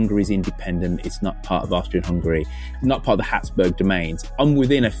 right, Hungary's independent, it's not part of Austria-Hungary, not part of the Habsburg domains. I'm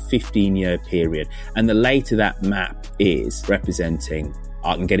within a 15-year period, and the later that map is representing,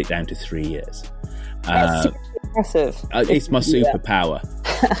 I can get it down to 3 years. That's impressive. It's my superpower.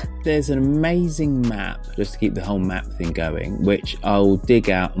 There's an amazing map, just to keep the whole map thing going, which I'll dig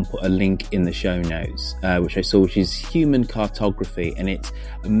out and put a link in the show notes, which I saw, which is Human Cartography, and it's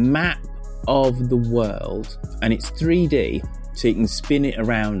a map of the world, and it's 3D. so you can spin it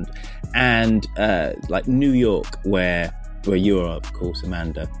around. And like New York, where you are, of course,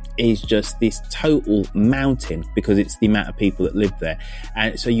 Amanda, is just this total mountain because it's the amount of people that live there.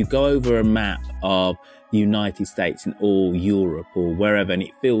 And so you go over a map of the United States and all Europe or wherever, and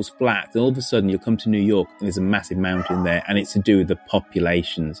it feels flat. And all of a sudden you'll come to New York and there's a massive mountain there, and it's to do with the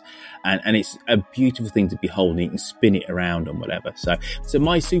populations. And it's a beautiful thing to behold, and you can spin it around and whatever. So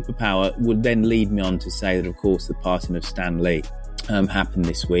my superpower would then lead me on to say that, of course, the passing of Stan Lee happened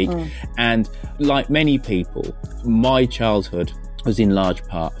this week. And like many people, my childhood was in large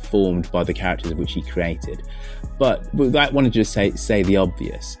part formed by the characters which he created. But without wanting to just say the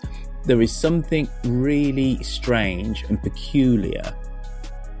obvious, there is something really strange and peculiar,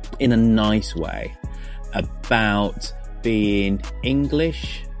 in a nice way, about being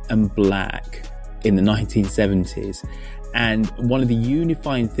English and black in the 1970s. And one of the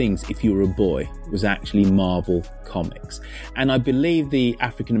unifying things, if you were a boy, was actually Marvel Comics. And I believe the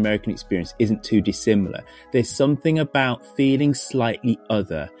African American experience isn't too dissimilar. There's something about feeling slightly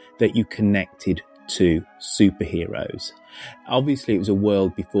other that you connected to superheroes. Obviously, it was a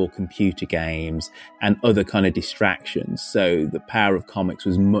world before computer games and other kind of distractions, so the power of comics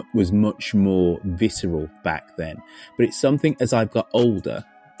was much more visceral back then. But it's something, as I've got older,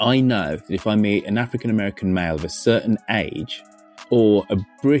 I know that if I meet an African-American male of a certain age or a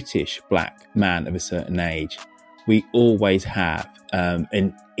British black man of a certain age, we always have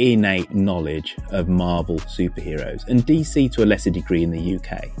an innate knowledge of Marvel superheroes, and DC to a lesser degree in the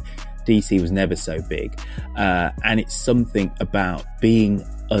UK. DC was never so big, and it's something about being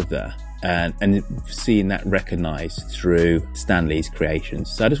other and seeing that recognised through Stan Lee's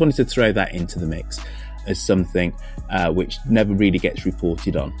creations. So I just wanted to throw that into the mix as something which never really gets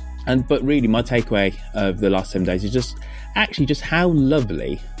reported on. But really, my takeaway of the last 7 days is just how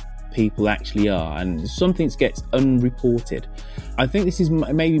lovely people actually are, and something that gets unreported. I think this is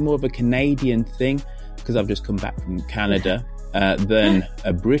maybe more of a Canadian thing because I've just come back from Canada than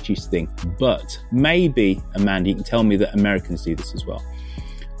a British thing. But maybe, Amanda, you can tell me that Americans do this as well.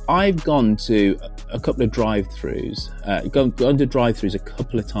 I've gone to a couple of drive-thrus, gone to drive-thrus a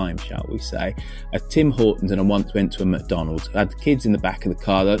couple of times, shall we say, at Tim Hortons, and I once went to a McDonald's. I had the kids in the back of the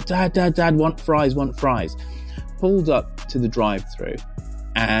car. They're like, Dad, want fries. Pulled up to the drive-thru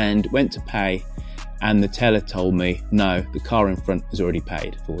and went to pay, and the teller told me, no, the car in front has already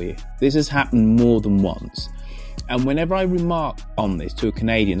paid for you. This has happened more than once. And whenever I remark on this to a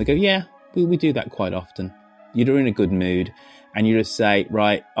Canadian, they go, yeah, we do that quite often. You're in a good mood, and you just say,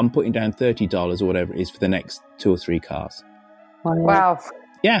 right, I'm putting down $30 or whatever it is for the next 2 or 3 cars. Wow.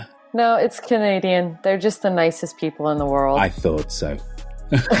 Yeah. No, it's Canadian. They're just the nicest people in the world. I thought so.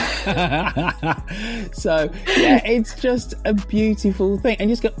 So, yeah, it's just a beautiful thing. And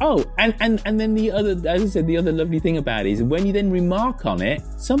you just go, oh, and then the other, as I said, the other lovely thing about it is when you then remark on it,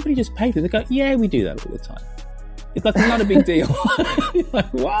 somebody just pays it. They go, yeah, we do that all the time. It's like, not a big deal. You're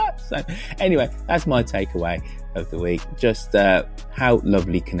like, what? So anyway, that's my takeaway of the week. Just how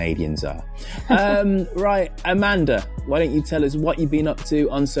lovely Canadians are. Right, Amanda, why don't you tell us what you've been up to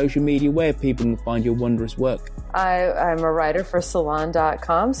on social media, where people can find your wondrous work? I'm a writer for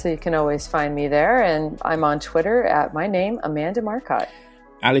Salon.com, so you can always find me there. And I'm on Twitter at my name, Amanda Marcotte.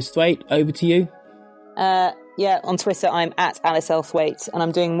 Alice Thwaite, over to you. Yeah, on Twitter, I'm at Alice L. Thwaite, and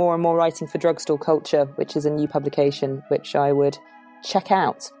I'm doing more and more writing for Drugstore Culture, which is a new publication, which I would check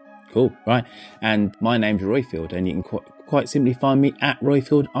out. Cool, right. And my name's Royfield, and you can quite simply find me at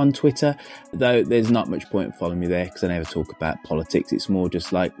Royfield on Twitter, though there's not much point in following me there because I never talk about politics. It's more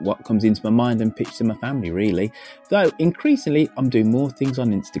just like what comes into my mind and pitch to my family, really. Though increasingly, I'm doing more things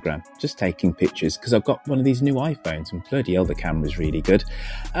on Instagram, just taking pictures because I've got one of these new iPhones and bloody hell, the camera's really good.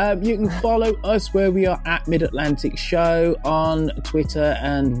 You can follow us where we are at Mid-Atlantic Show on Twitter,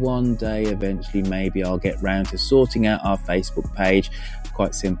 and one day, eventually, maybe I'll get round to sorting out our Facebook page.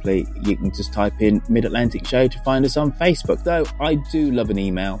 Quite simply, you can just type in Mid-Atlantic Show to find us on Facebook. Though I do love an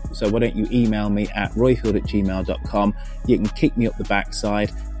email, so why don't you email me at royfield@gmail.com. You can kick me up the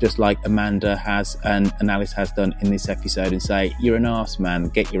backside, just like Amanda has and Alice has done in this episode, and say, you're an arse, man,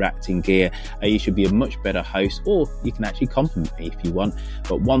 get your acting gear, you should be a much better host, or you can actually compliment me if you want.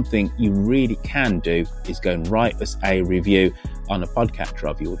 But one thing you really can do is go and write us a review on a podcatcher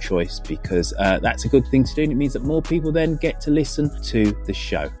of your choice, because that's a good thing to do, and it means that more people then get to listen to the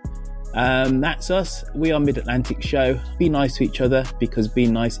show. That's us. We are Mid-Atlantic Show. Be nice to each other, because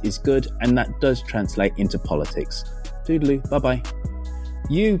being nice is good, and that does translate into politics. Toodaloo. Bye-bye.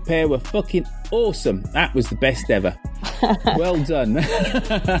 You pair were fucking awesome. That was the best ever. Well done.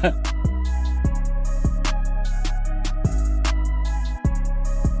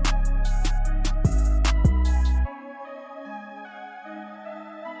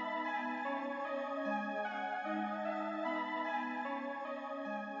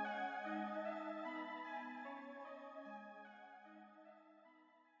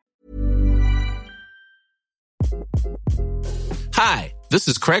 Hi, this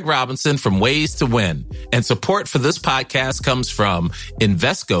is Craig Robinson from Ways to Win, and support for this podcast comes from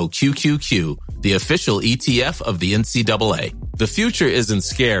Invesco QQQ, the official ETF of the NCAA. The future isn't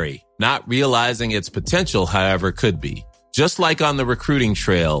scary. Not realizing its potential, however, could be. Just like on the recruiting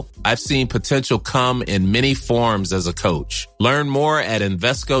trail, I've seen potential come in many forms as a coach. Learn more at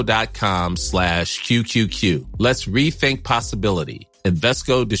Invesco.com/QQQ. Let's rethink possibility.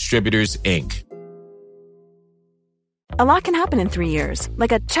 Invesco Distributors, Inc. A lot can happen in 3 years,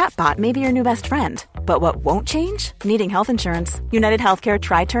 like a chatbot may be your new best friend. But what won't change? Needing health insurance. United Healthcare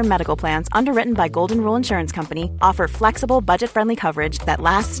Tri-Term Medical Plans, underwritten by Golden Rule Insurance Company, offer flexible, budget-friendly coverage that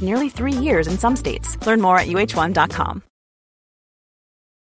lasts nearly 3 years in some states. Learn more at UH1.com.